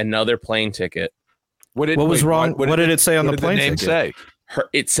buy another plane ticket. What was wrong? What did it say on the plane ticket? Say?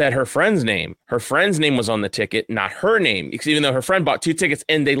 It said her friend's name. Her friend's name was on the ticket, not her name. Even though her friend bought 2 tickets,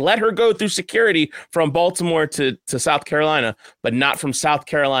 and they let her go through security from Baltimore to South Carolina, but not from South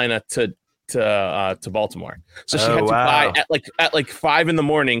Carolina to Baltimore. So she had to buy at like 5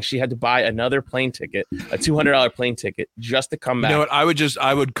 a.m. She had to buy another plane ticket, a $200 plane ticket, just to come back. You know what?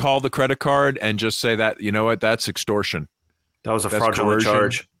 I would call the credit card and just say that, you know what? That's extortion. That was a fraudulent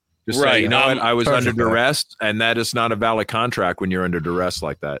charge. Just say, you know what? I was under duress, and that is not a valid contract when you're under duress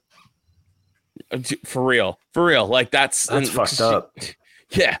like that. For real. Like that's fucked up.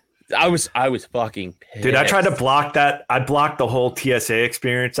 Yeah. I was fucking pissed. Dude, I tried to block that. I blocked the whole TSA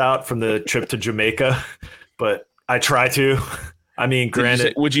experience out from the trip to Jamaica, but I tried to. I mean,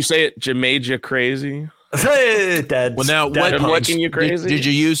 granted. Would you say it Jamaica crazy? Dead. Well, now what you crazy? Did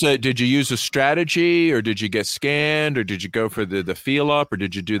you use a strategy, or did you get scanned, or did you go for the feel up, or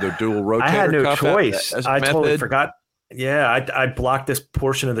did you do the dual rotator? I had no cuff choice. as I method? totally forgot. Yeah, I blocked this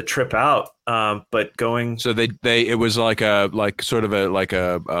portion of the trip out. But going. So it was like a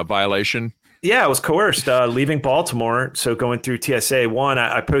violation. Yeah, it was coerced. Leaving Baltimore, so going through TSA.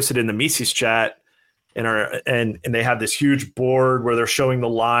 I posted in the Mises chat. And they have this huge board where they're showing the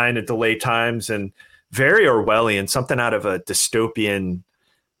line at delay times, and very Orwellian, something out of a dystopian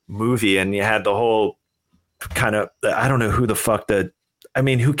movie. And you had the whole kind of, I don't know who the fuck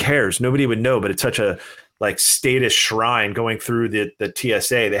who cares? Nobody would know, but it's such a like status shrine going through the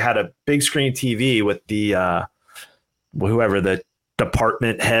TSA. They had a big screen TV with the whoever the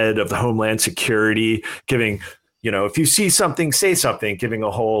department head of the Homeland Security giving, if you see something, say something, giving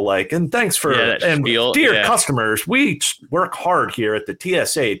a whole like, and thanks for, and dear customers, we work hard here at the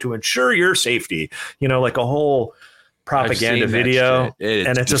TSA to ensure your safety, like a whole propaganda video.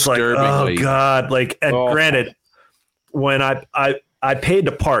 And it's just like, oh God, like, and granted, when I paid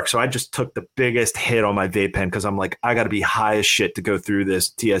to park, so I just took the biggest hit on my vape pen because I'm like, I got to be high as shit to go through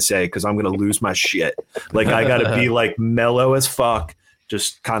this TSA because I'm going to lose my shit. Like, I got to be like mellow as fuck,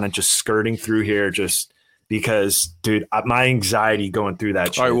 just kind of just skirting through here just because, dude, my anxiety going through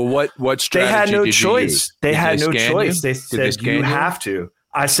that shit. All right, well, what strategy They had no did choice. you use? They had no scan choice. you? They said, you have to.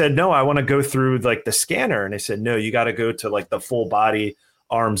 I said, no, I want to go through like the scanner. And they said, no, you got to go to like the full body,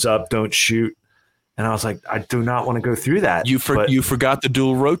 arms up, don't shoot. And I was like, I do not want to go through that. You forgot the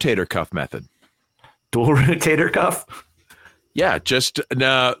dual rotator cuff method. Dual rotator cuff? Yeah, just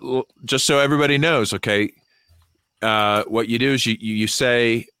so everybody knows, okay. What you do is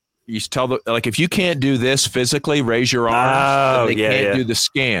you tell like if you can't do this physically, raise your arms. They can't do the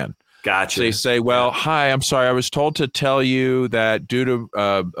scan. Gotcha. So they say, well, hi, I'm sorry, I was told to tell you that due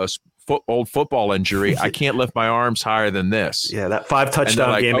to old football injury, I can't lift my arms higher than this. Yeah, that 5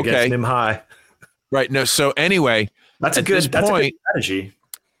 touchdown game against Nim High. Right. No. So anyway, that's a good strategy.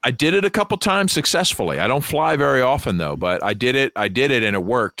 I did it a couple times successfully. I don't fly very often though, but I did it and it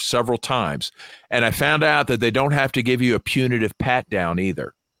worked several times. And I found out that they don't have to give you a punitive pat down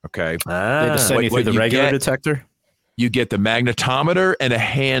either. Okay. They just send you through the regular detector. You get the magnetometer and a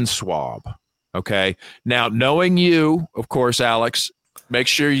hand swab. Okay. Now, knowing you, of course, Alex, make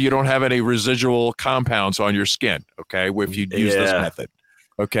sure you don't have any residual compounds on your skin. Okay. If you use this method.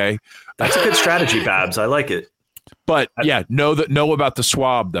 Okay. That's a good strategy, Babs. I like it. But yeah, know about the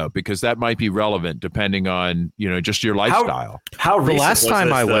swab though, because that might be relevant depending on, just your lifestyle. How recent the last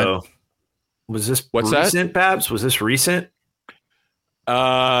time I went, was this recent, that? Babs? Was this recent?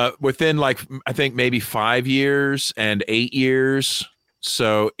 Within like, I think maybe 5 years and 8 years.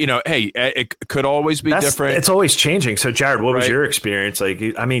 So, hey, it could always be different. It's always changing. So Jared, what was your experience? Like,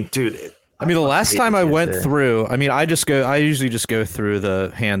 I mean, dude, the last time I went through, I usually just go through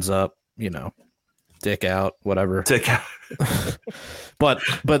the hands up, dick out, whatever. Dick out. but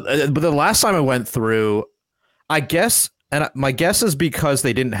the last time I went through, I guess, and my guess is because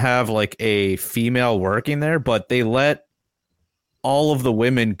they didn't have like a female working there, but they let all of the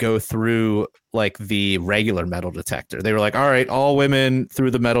women go through like the regular metal detector. They were like, all right, all women through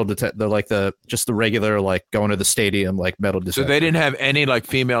the metal detector, like just the regular, like going to the stadium, like metal detector. So they didn't have any like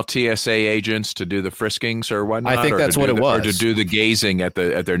female TSA agents to do the friskings or whatnot. I think that's what it was. Or to do the gazing at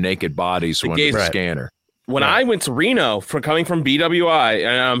their naked bodies when the scanner. When I went to Reno coming from BWI,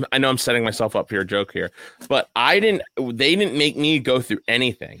 and I know I'm setting myself up for a joke here, but they didn't make me go through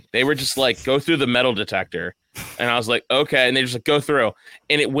anything. They were just like, go through the metal detector. And I was like, okay. And they just like, go through,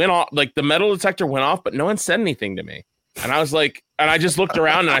 and it went off, like the metal detector went off, but no one said anything to me. And I was like, and I just looked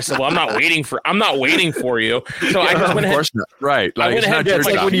around and I said, well, I'm not waiting for you. So I just went ahead. Right. Like,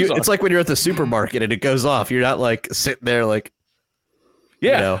 it's like when you're at the supermarket and it goes off, you're not like sitting there like,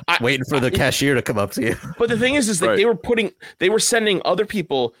 waiting for the cashier to come up to you. But the thing is that they were sending other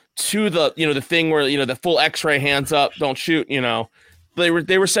people to the, the thing where, the full X-ray, hands up, don't shoot,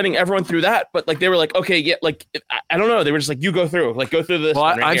 They were sending everyone through that, but like they were like, okay, yeah, like I don't know. They were just like, you go through this. Well,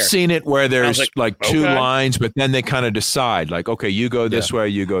 I've seen it where there's like two lines, but then they kind of decide like, okay, you go this way,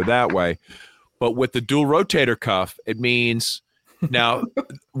 you go that way. But with the dual rotator cuff, it means now.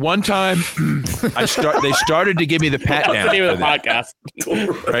 One time, they started to give me the pat down. That's the name of the podcast,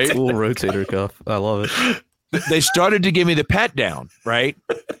 right? Dual rotator cuff. I love it. They started to give me the pat down, right?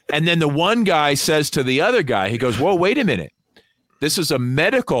 And then the one guy says to the other guy, he goes, "Whoa, wait a minute. This is a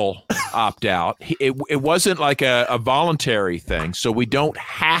medical opt-out. It wasn't like a voluntary thing, so we don't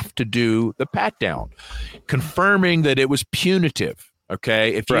have to do the pat-down," confirming that it was punitive,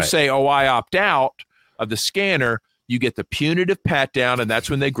 okay? If you say, oh, I opt out of the scanner, you get the punitive pat-down, and that's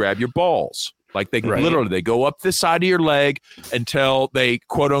when they grab your balls. Like literally, they go up the side of your leg until they,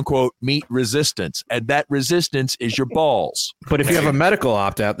 quote-unquote, meet resistance, and that resistance is your balls. But if you have a medical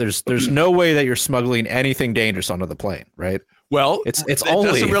opt-out, there's no way that you're smuggling anything dangerous onto the plane, right? Well, it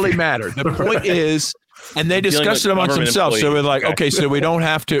doesn't really matter. The point is, and they discussed it amongst themselves. So we're like, okay, so we don't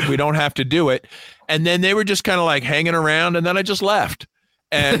have to do it. And then they were just kind of like hanging around, and then I just left.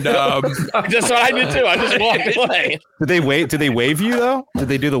 And That's what I did too. I just walked away. Did they wave? Did they wave you though? Did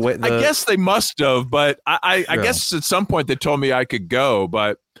they do the way? I guess they must have, but I Yeah. guess at some point they told me I could go,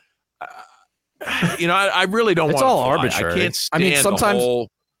 but I really don't It's want. all to fly. arbitrary. I can't I mean, stand sometimes-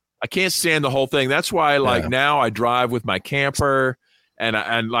 I can't stand the whole thing. That's why, like, Yeah. now I drive with my camper,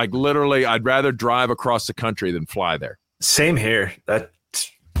 and like literally, I'd rather drive across the country than fly there. Same here.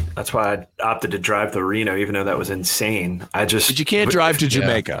 That's why I opted to drive to Reno, even though that was insane. But you can't drive to Yeah.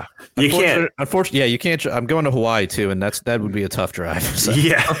 Jamaica. You can't. Unfortunately, yeah, you can't. I'm going to Hawaii too, and that would be a tough drive. So.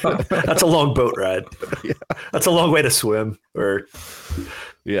 Yeah, that's a long boat ride. That's a long way to swim. Or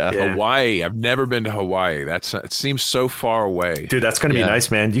Yeah. Yeah. Hawaii. I've never been to Hawaii. It seems so far away. dude, that's gonna be Yeah. nice,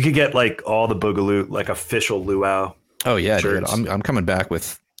 man. You could get like all the boogaloo, like official luau. Oh yeah, dude. Shirts. I'm coming back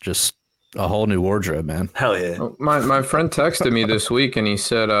with just a whole new wardrobe, man. Hell yeah. My friend texted me this week and he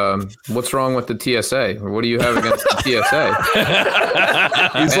said, "What's wrong with the TSA? Or what do you have against the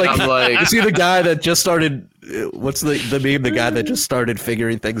TSA?" He's And like, I'm like, is he the guy that just started? What's the meme? The guy that just started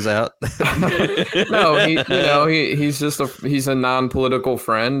figuring things out. no, he's just he's a non-political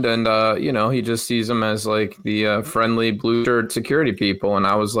friend, and he just sees them as like the friendly blue shirt security people. And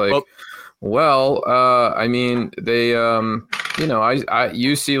I was like, I mean, they,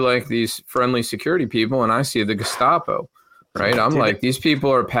 you see like these friendly security people, and I see the Gestapo, right? I'm like, these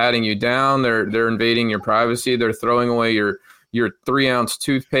people are patting you down. They're invading your privacy. They're throwing away your 3-ounce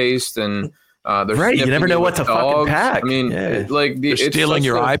toothpaste, and they're Right, you sniffing never know what with to fucking dogs. pack. I mean, Yeah. They're stealing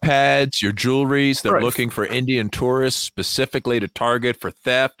your iPads, your jewelries. They're Right. looking for Indian tourists specifically to target for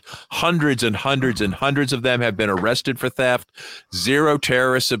theft. Hundreds and hundreds and hundreds of them have been arrested for theft. 0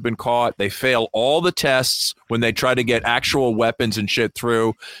 terrorists have been caught. They fail all the tests when they try to get actual weapons and shit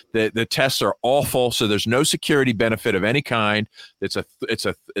through. The tests are awful, so there's no security benefit of any kind. It's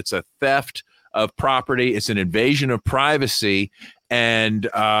a theft of property. It's an invasion of privacy, and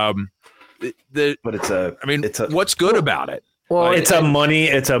But it's what's good about it? Well, it's a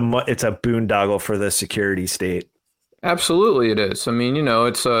boondoggle for the security state. Absolutely, it is. I mean,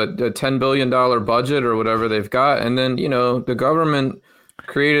 it's a $10 billion budget or whatever they've got. And then, the government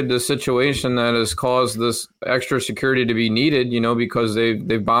created this situation that has caused this extra security to be needed, because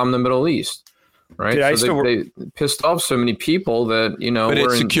they've bombed the Middle East. Right. Dude, I used So to they pissed off so many people that, But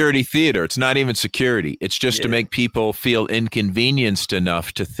it's security theater. It's not even security. It's just to Yeah. make people feel inconvenienced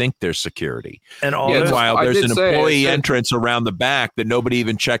enough to think there's security. And all Yeah, those, While I there's did an say- employee I said- entrance around the back that nobody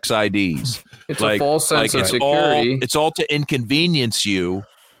even checks IDs. it's a false sense of it's security. it's all to inconvenience you,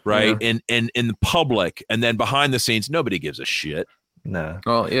 right? In the public, and then behind the scenes, nobody gives a shit. no.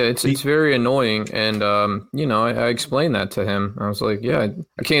 Well, yeah, it's very annoying, and I explained that to him. I was like, yeah,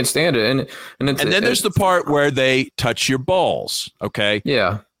 I can't stand it, and And then there's the part where they touch your balls. Okay.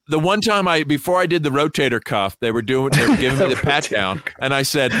 yeah, The one time before I did the rotator cuff, they were giving me the pat down, and I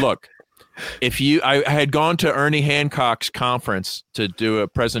said, "Look, I had gone to Ernie Hancock's conference to do a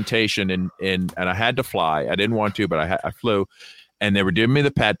presentation, and I had to fly. I didn't want to, but I flew, and they were giving me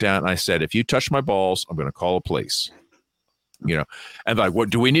the pat down, and I said, if you touch my balls, I'm going to call the police." And like,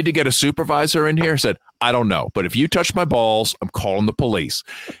 what, do we need to get a supervisor in here? I said, I don't know, but if you touch my balls, I'm calling the police.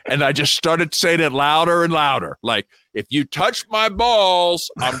 And I just started saying it louder and louder. Like, if you touch my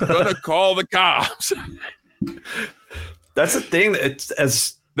balls, I'm going to call the cops. That's the thing.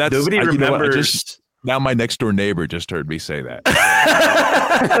 That's nobody you know what, remembers. now my next door neighbor just heard me say that.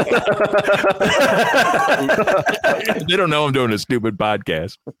 They don't know I'm doing a stupid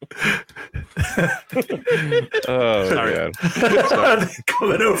podcast. Oh, Sorry. man. Are they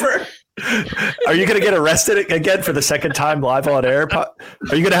coming over? Are you going to get arrested again for the second time live on air? Are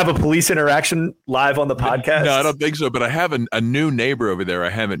you going to have a police interaction live on the podcast? No, I don't think so. But I have a new neighbor over there I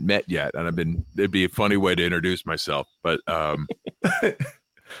haven't met yet, and it'd be a funny way to introduce myself. But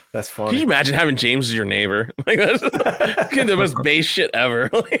That's Can you funny. imagine having James as your neighbor? Like that's the most base shit ever.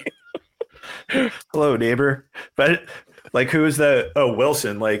 Hello, neighbor. But like, who is the? Oh,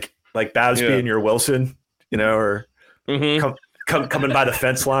 Wilson. Like Babs Yeah. being your Wilson, or Mhm. coming by the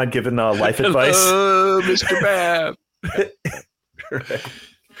fence line giving life advice. Hello, Mr. Babb. Right.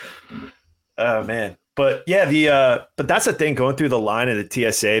 Oh man. But yeah, but that's the thing, going through the line of the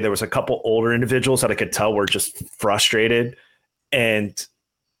TSA, there was a couple older individuals that I could tell were just frustrated. And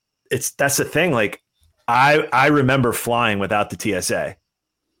that's the thing. Like I remember flying without the TSA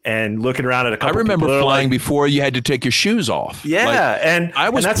and looking around at a I couple remember people that are flying like, before you had to take your shoes off. yeah. Like, And I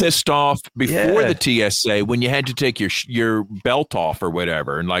was and that's pissed off before Yeah. the TSA when you had to take your belt off or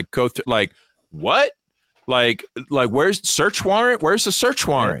whatever, and like go through like what, like where's the search warrant? Where's the search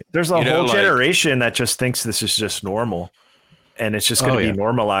warrant? There's a You know, whole like- generation that just thinks this is just normal. And it's just going to Oh, yeah. be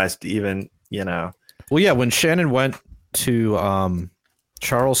normalized even, Well, yeah, when Shannon went to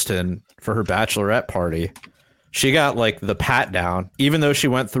Charleston for her bachelorette party. She got like the pat down, even though she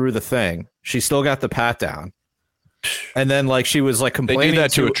went through the thing. She still got the pat down. And then like she was like They complaining do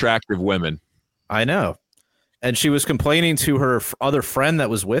that to attractive women. I know. And she was complaining to her other friend that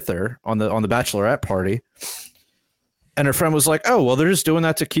was with her on the bachelorette party. And her friend was like, "Oh, well, they're just doing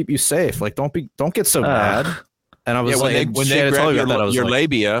that to keep you safe. Like, don't get so mad." And I was Yeah, like, when they grab your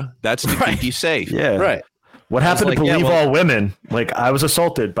labia, that's to keep you safe. Yeah. right. What happened like, to yeah, believe well- all women? Like, I was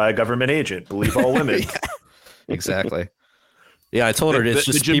assaulted by a government agent. Believe all women. Exactly. Yeah, I told her it's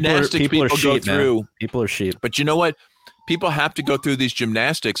The just gymnastics people are people go sheep, man. through. People are sheep. But you know what? People have to go through these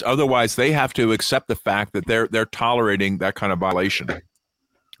gymnastics. Otherwise, they have to accept the fact that they're tolerating that kind of violation,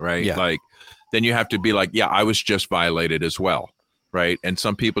 right? Yeah. Like, then you have to be like, yeah, I was just violated as well, right? And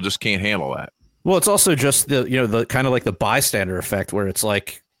some people just can't handle that. Well, it's also just the kind of like the bystander effect where it's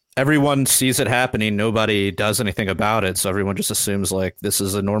like everyone sees it happening, nobody does anything about it, so everyone just assumes like this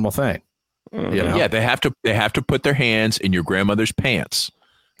is a normal thing. You know? Yeah, they have to put their hands in your grandmother's pants,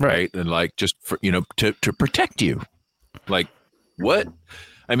 right? And like just for, to protect you. Like what?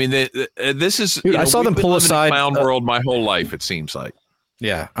 I mean, this is. Dude, I saw them pull aside clown world my whole life. It seems like.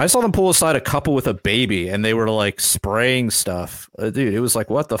 Yeah, I saw them pull aside a couple with a baby, and they were like spraying stuff. Dude, it was like,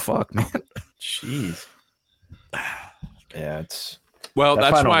 what the fuck, man? Jeez. Yeah, it's. Well,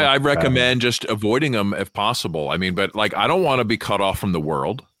 That's that's why why I I don't recommend just avoiding them if possible. I mean, but like, I don't want to be cut off from the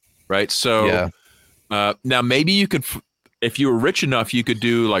world, right? So Yeah. now maybe you could, if you were rich enough, you could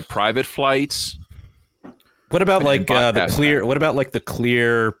do like private flights. What about like the bypass clear? that. What about like the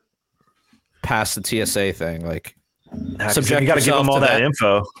clear past the TSA thing? Like, You subject got to give yourself them all to that that.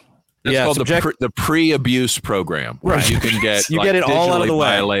 info. That's Yeah, called subject- the pre-abuse program, where Right. you can get You get it all out of digitally the way.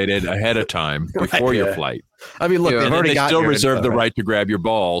 violated ahead of time before your Yeah. flight, I mean, look, Yeah. they've and then already they got still your reserve info, the right to grab your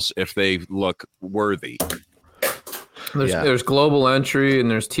balls if they look worthy. Yeah. There's global entry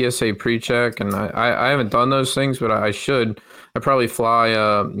and there's TSA pre-check, and I haven't done those things, but I should. I probably fly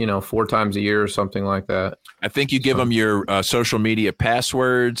 4 times a year or something like that. I think you give them your social media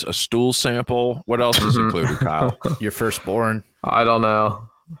passwords, a stool sample. What else is included, Kyle? Your firstborn. I don't know.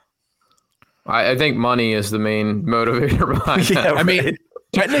 I think money is the main motivator behind that. Yeah, I mean,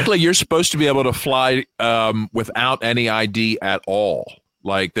 technically, you're supposed to be able to fly without any ID at all.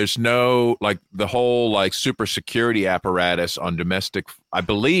 Like, there's no like the whole like super security apparatus on domestic. I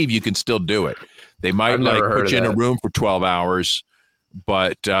believe you can still do it. They might I've like never heard put of you in a that. room for 12 hours,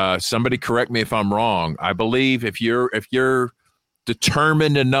 but somebody correct me if I'm wrong. I believe if you're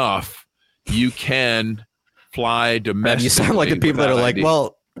determined enough, you can fly domestically. Man, you sound like the people that are without like, ID.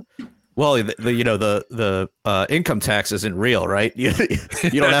 well, the income tax isn't real, right? You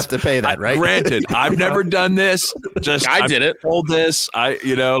don't have to pay that, right? Granted, I've never done this. Just I did it. Told this.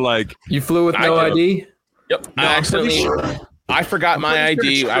 You flew with I no did. ID? Yep. I accidentally. I forgot my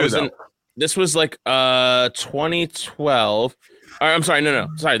ID. sure it's I was true, in. This was like 2012. Or, I'm sorry. No.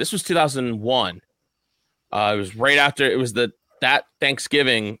 Sorry. This was 2001. It was right after. It was that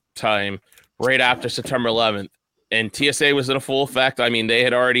Thanksgiving time, right after September 11th, and TSA was in a full effect. I mean, they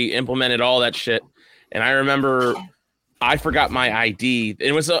had already implemented all that shit, and I remember I forgot my ID.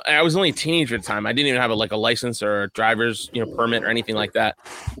 It was I was only a teenager at the time. I didn't even have a license or a driver's permit or anything like that.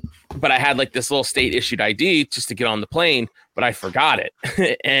 But I had like this little state issued ID just to get on the plane, but I forgot it.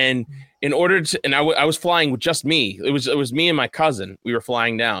 And in order to, and I was flying with just me. It was me and my cousin. We were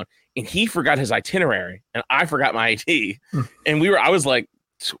flying down, and he forgot his itinerary, and I forgot my ID. And I was like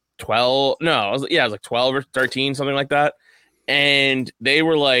 12. No, I was like 12 or 13, something like that. And they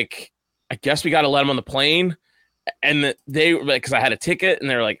were like, I guess we got to let him on the plane. And they were like, because I had a ticket, and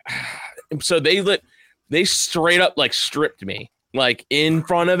they're like, so they straight up like stripped me like in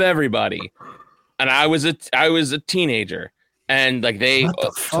front of everybody, and I was a teenager, and like they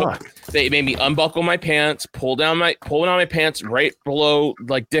they made me unbuckle my pants, pull down my pants right below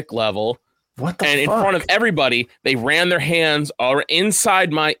like dick level. What the And in front of everybody, they ran their hands all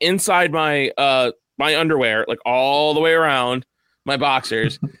inside my my underwear, like all the way around my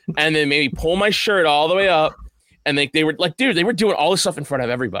boxers, and then maybe pull my shirt all the way up. And they were like, dude, they were doing all this stuff in front of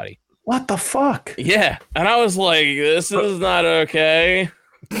everybody. What the fuck? Yeah. And I was like, this is not okay.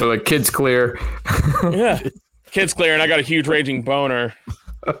 They're like, kids clear. Yeah. Kid's clear, and I got a huge raging boner.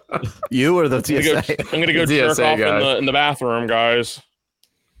 You or the I'm gonna TSA? go jerk TSA off guy. in the bathroom, guys.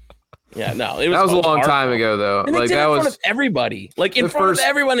 Yeah, no. It was That was a all long our time fault. ago, though. And they Like did it that in front was of everybody. Like in the front first- of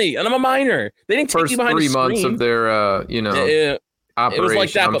everybody. And I'm a minor. They didn't take first me behind 3 the months screen. of their, It operation. was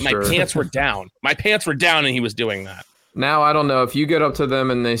like that, I'm but sure. my pants were down. My pants were down, and he was doing that. Now I don't know if you get up to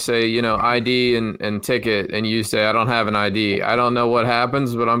them and they say, ID and ticket, and you say I don't have an ID. I don't know what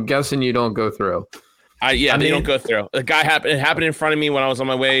happens, but I'm guessing you don't go through. They don't go through. It happened in front of me when I was on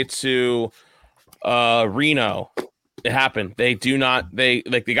my way to Reno. It happened. They do not. The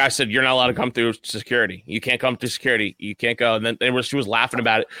guy said, "You're not allowed to come through security. You can't come through security. You can't go." And then she was laughing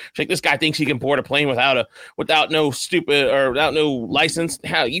about it. She's like, "This guy thinks he can board a plane without no license.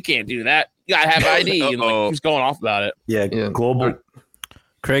 How you can't do that? You gotta have ID." And like, he's going off about it. Yeah, global.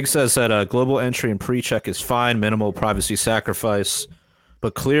 Craig says that global entry and pre-check is fine, minimal privacy sacrifice,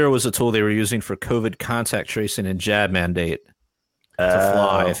 but Clear was a tool they were using for COVID contact tracing and jab mandate to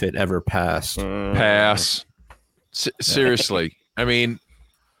fly if it ever passed. Pass. Seriously. I mean,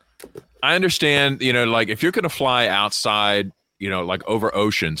 I understand, like if you're going to fly outside, like over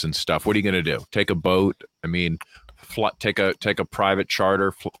oceans and stuff, what are you going to do? Take a boat? I mean, take a private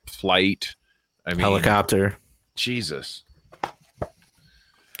charter flight? I mean, helicopter. Jesus.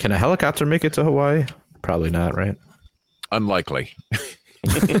 Can a helicopter make it to Hawaii? Probably not, right? Unlikely.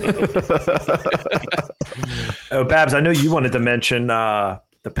 Oh, Babs, I know you wanted to mention the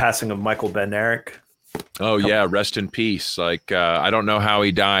passing of Michael Ben-Eric. Oh yeah, rest in peace. Like I don't know how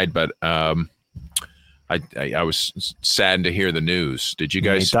he died, but I was saddened to hear the news. Did you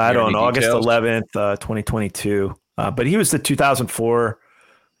guys? He died on August details? 11th, 2022. But he was the 2004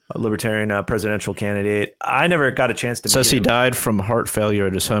 Libertarian presidential candidate. I never got a chance to. Says meet he him. died from heart failure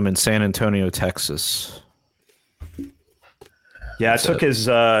at his home in San Antonio, Texas. Yeah, I took his,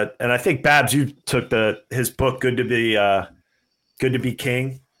 and I think Babs, you took his book, Good to Be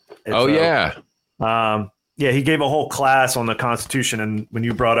King. It's, yeah, he gave a whole class on the Constitution, and when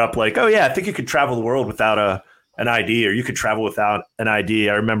you brought up like, oh yeah, I think you could travel the world without an ID, or you could travel without an ID.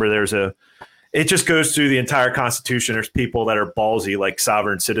 I remember it just goes through the entire Constitution. There's people that are ballsy, like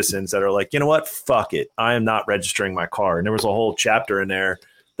sovereign citizens, that are like, you know what, fuck it, I am not registering my car. And there was a whole chapter in there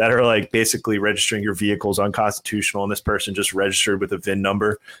that are like basically registering your vehicles unconstitutional, and this person just registered with a VIN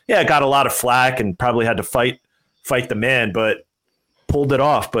number. Yeah, got a lot of flack and probably had to fight the man, but pulled it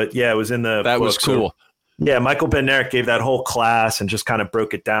off. But yeah, it was in the that book. was cool. So, yeah, Michael Ben-Eric gave that whole class and just kind of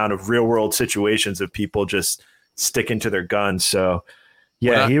broke it down of real world situations of people just sticking to their guns. So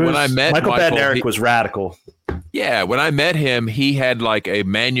yeah, when I met Michael Ben-Eric was radical. Yeah, when I met him, he had like a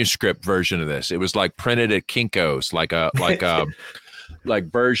manuscript version of this. It was like printed at Kinko's, like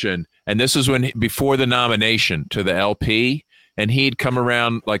version. And this was before the nomination to the LP, and he'd come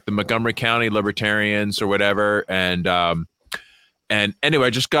around like the Montgomery County Libertarians or whatever, and anyway,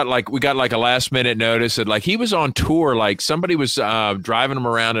 we got like a last minute notice that like he was on tour, like somebody was driving him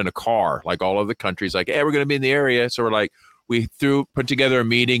around in a car, like all over the country. He's like, hey, we're going to be in the area. So we're like, put together a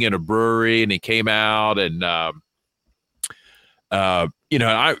meeting in a brewery, and he came out, and I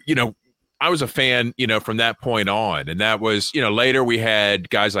was a fan, from that point on. And that was, later we had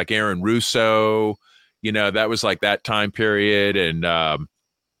guys like Aaron Russo, that was like that time period. And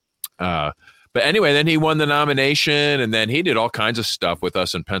but anyway, then he won the nomination, and then he did all kinds of stuff with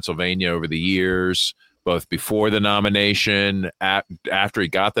us in Pennsylvania over the years, both before the nomination, after he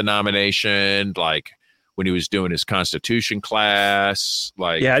got the nomination, like when he was doing his Constitution class.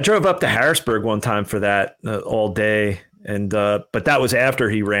 Like, yeah, I drove up to Harrisburg one time for that all day. And but that was after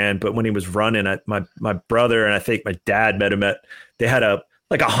he ran. But when he was running, my brother and I think my dad met him they had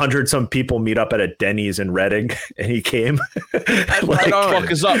 100 some people meet up at a Denny's in Reading, and he came. What the fuck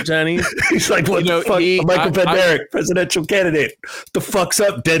is up, Denny's? He's like, what the fuck? Michael Ben-Eric, presidential candidate. The fuck's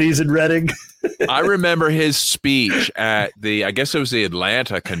up, Denny's in Reading? I remember his speech at I guess it was the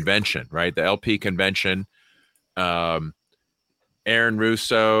Atlanta convention, right? The LP convention. Aaron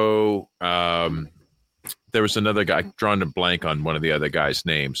Russo. There was another guy, drawn a blank on one of the other guys'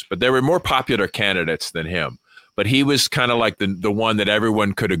 names, but there were more popular candidates than him. But he was kind of like the one that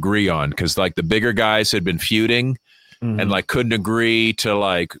everyone could agree on, because like the bigger guys had been feuding and like couldn't agree to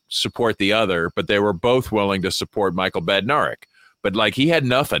like support the other, but they were both willing to support Michael Ben-Eric. But like he had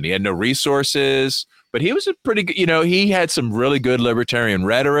nothing. He had no resources, but he was a pretty good, he had some really good libertarian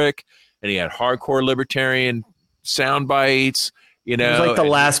rhetoric, and he had hardcore libertarian sound bites, He was like the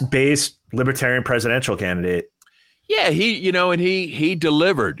last base libertarian presidential candidate. Yeah, he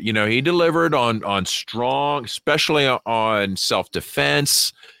delivered. He delivered on strong, especially on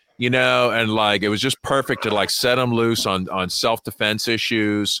self-defense, and like it was just perfect to like set him loose on self-defense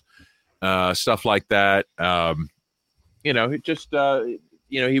issues, stuff like that. He just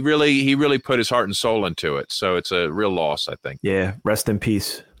he really put his heart and soul into it. So it's a real loss, I think. Yeah, rest in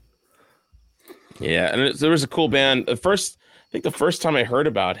peace. Yeah, and there was a cool band. I think the first time I heard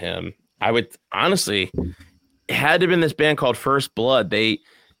about him, I would honestly. It had to have been this band called First Blood. They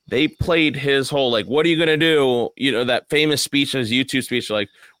played his whole like, what are you gonna do? That famous speech, his YouTube speech, like,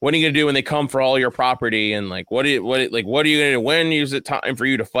 what are you gonna do when they come for all your property? And like, what are you gonna do? When is it time for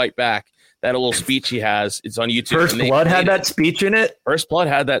you to fight back? that little speech he has. It's on YouTube. First Blood had that speech in it. First Blood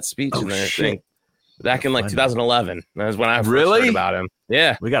had that speech in there. I think back in like 2011. That was when I first heard about him.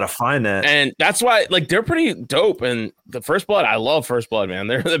 Yeah, we gotta find that. And that's why, like, they're pretty dope. And the First Blood, I love First Blood, man.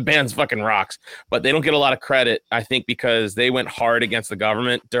 They're the band's fucking rocks, but they don't get a lot of credit, I think, because they went hard against the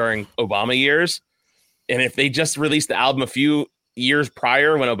government during Obama years. And if they just released the album a few years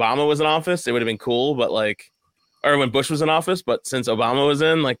prior when Obama was in office, it would have been cool. But like, or when Bush was in office, but since Obama was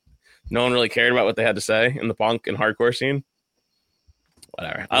in, like, no one really cared about what they had to say in the punk and hardcore scene.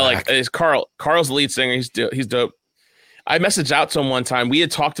 Whatever. I like is Carl's the lead singer. He's dope. I messaged out to him one time. We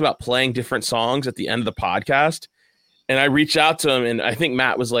had talked about playing different songs at the end of the podcast, and I reached out to him, and I think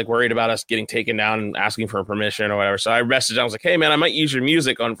Matt was like worried about us getting taken down and asking for permission or whatever. So I messaged. I was like, "Hey man, I might use your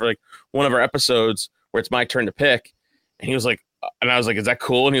music on for like one of our episodes where it's my turn to pick." And he was like, and I was like, "Is that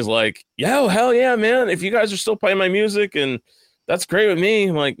cool?" And he's like, "Yeah, oh, hell yeah, man! If you guys are still playing my music, and that's great with me."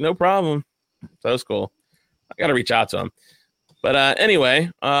 I'm like, "No problem." So that was cool. I got to reach out to him. But anyway,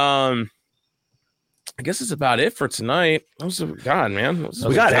 I guess it's about it for tonight. God, man,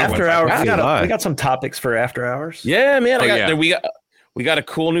 we got after hours. We got some topics for after hours. Yeah, man. We got a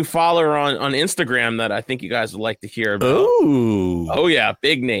cool new follower on Instagram that I think you guys would like to hear about. Ooh. Oh yeah,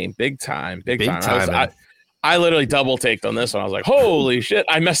 big name, big time. I literally double taked on this one. I was like, holy shit!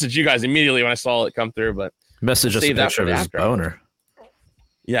 I messaged you guys immediately when I saw it come through, but message us a picture of his boner.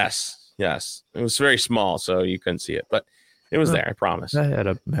 Yes, it was very small, so you couldn't see it, but it was there. I promise. I had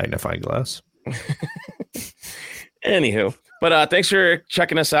a magnifying glass. Anywho, but thanks for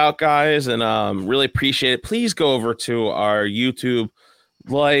checking us out, guys, and really appreciate it. Please go over to our YouTube,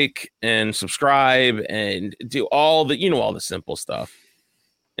 like and subscribe, and do all the simple stuff.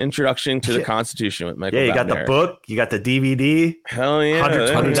 Introduction to the Constitution with Michael. Yeah, you got the book, you got the DVD. Hell yeah,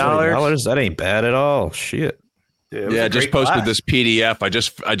 $120. That ain't bad at all. Shit. Dude, I just posted this PDF.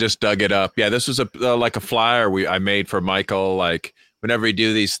 I just dug it up. Yeah, this was like a flyer I made for Michael. Like whenever we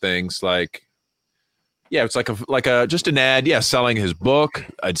do these things, like. Yeah, it's like a just an ad. Yeah, selling his book,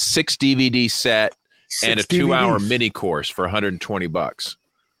 a 6 DVD set, and a 2-hour mini course for $120.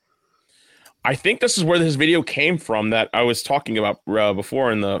 I think this is where this video came from that I was talking about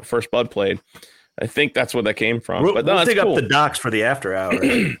before in the First Blood played. I think that's where that came from. We'll dig up the docs for the after hour.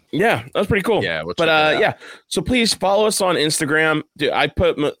 Yeah, that's pretty cool. Yeah, yeah. So please follow us on Instagram. Dude, I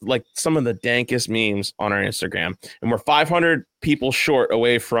put like some of the dankest memes on our Instagram, and we're 500 people short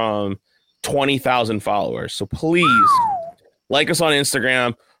away from 20,000 followers. So please like us on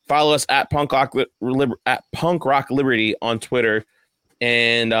Instagram, follow us at Punk Rock Liberty on Twitter,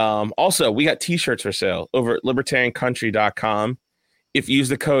 and also we got t-shirts for sale over at libertariancountry.com. If you use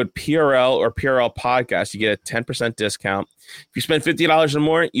the code PRL or PRL podcast, you get a 10% discount. If you spend $50 or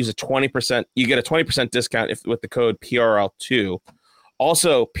more, use a 20%. You get a 20% discount with the code PRL2.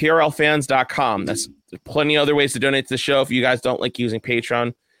 Also, PRLfans.com. That's plenty of other ways to donate to the show if you guys don't like using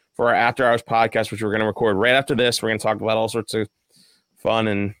Patreon. For our after hours podcast, which we're going to record right after this. We're going to talk about all sorts of fun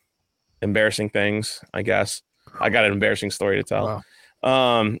and embarrassing things, I guess. I got an embarrassing story to tell.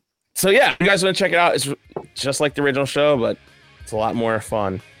 Wow. So yeah, you guys want to check it out. It's just like the original show, but it's a lot more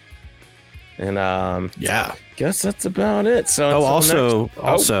fun. And yeah, guess that's about it. So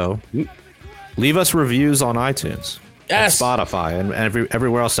also leave us reviews on iTunes. Yes. Spotify and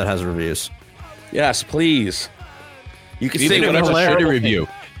everywhere else that has reviews. Yes, please. You can say whatever shitty review.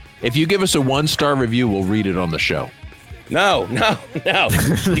 If you give us a 1-star review, we'll read it on the show. No. No, a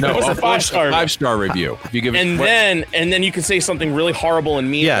 5-star review. If you give and then you can say something really horrible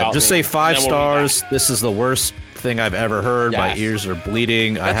and mean. Yeah, about just me, say 5 stars. This is the worst thing I've ever heard. Yes. My ears are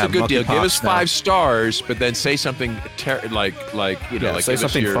bleeding. That's I have a good deal. Give us 5 now. Stars, but then say something like say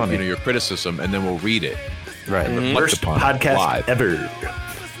something funny. Your criticism, and then we'll read it. Right. Mm-hmm. Worst podcast ever.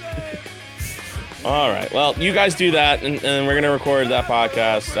 All right. Well, you guys do that, and we're going to record that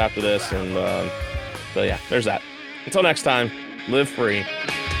podcast after this. And so, yeah, there's that. Until next time, live free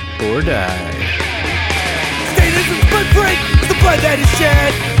or die. Statism's blood break, the blood that is shed.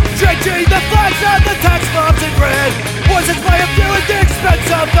 Drenching the flags on the tax bombs in red. Was it by a few at the expense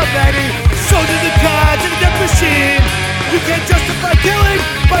of the many? So do the gods in a death machine. You can't justify killing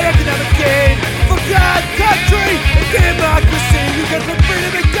by economic gain. For God, country, and democracy, you can put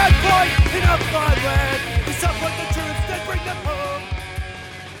freedom in gunpoint in a fun way.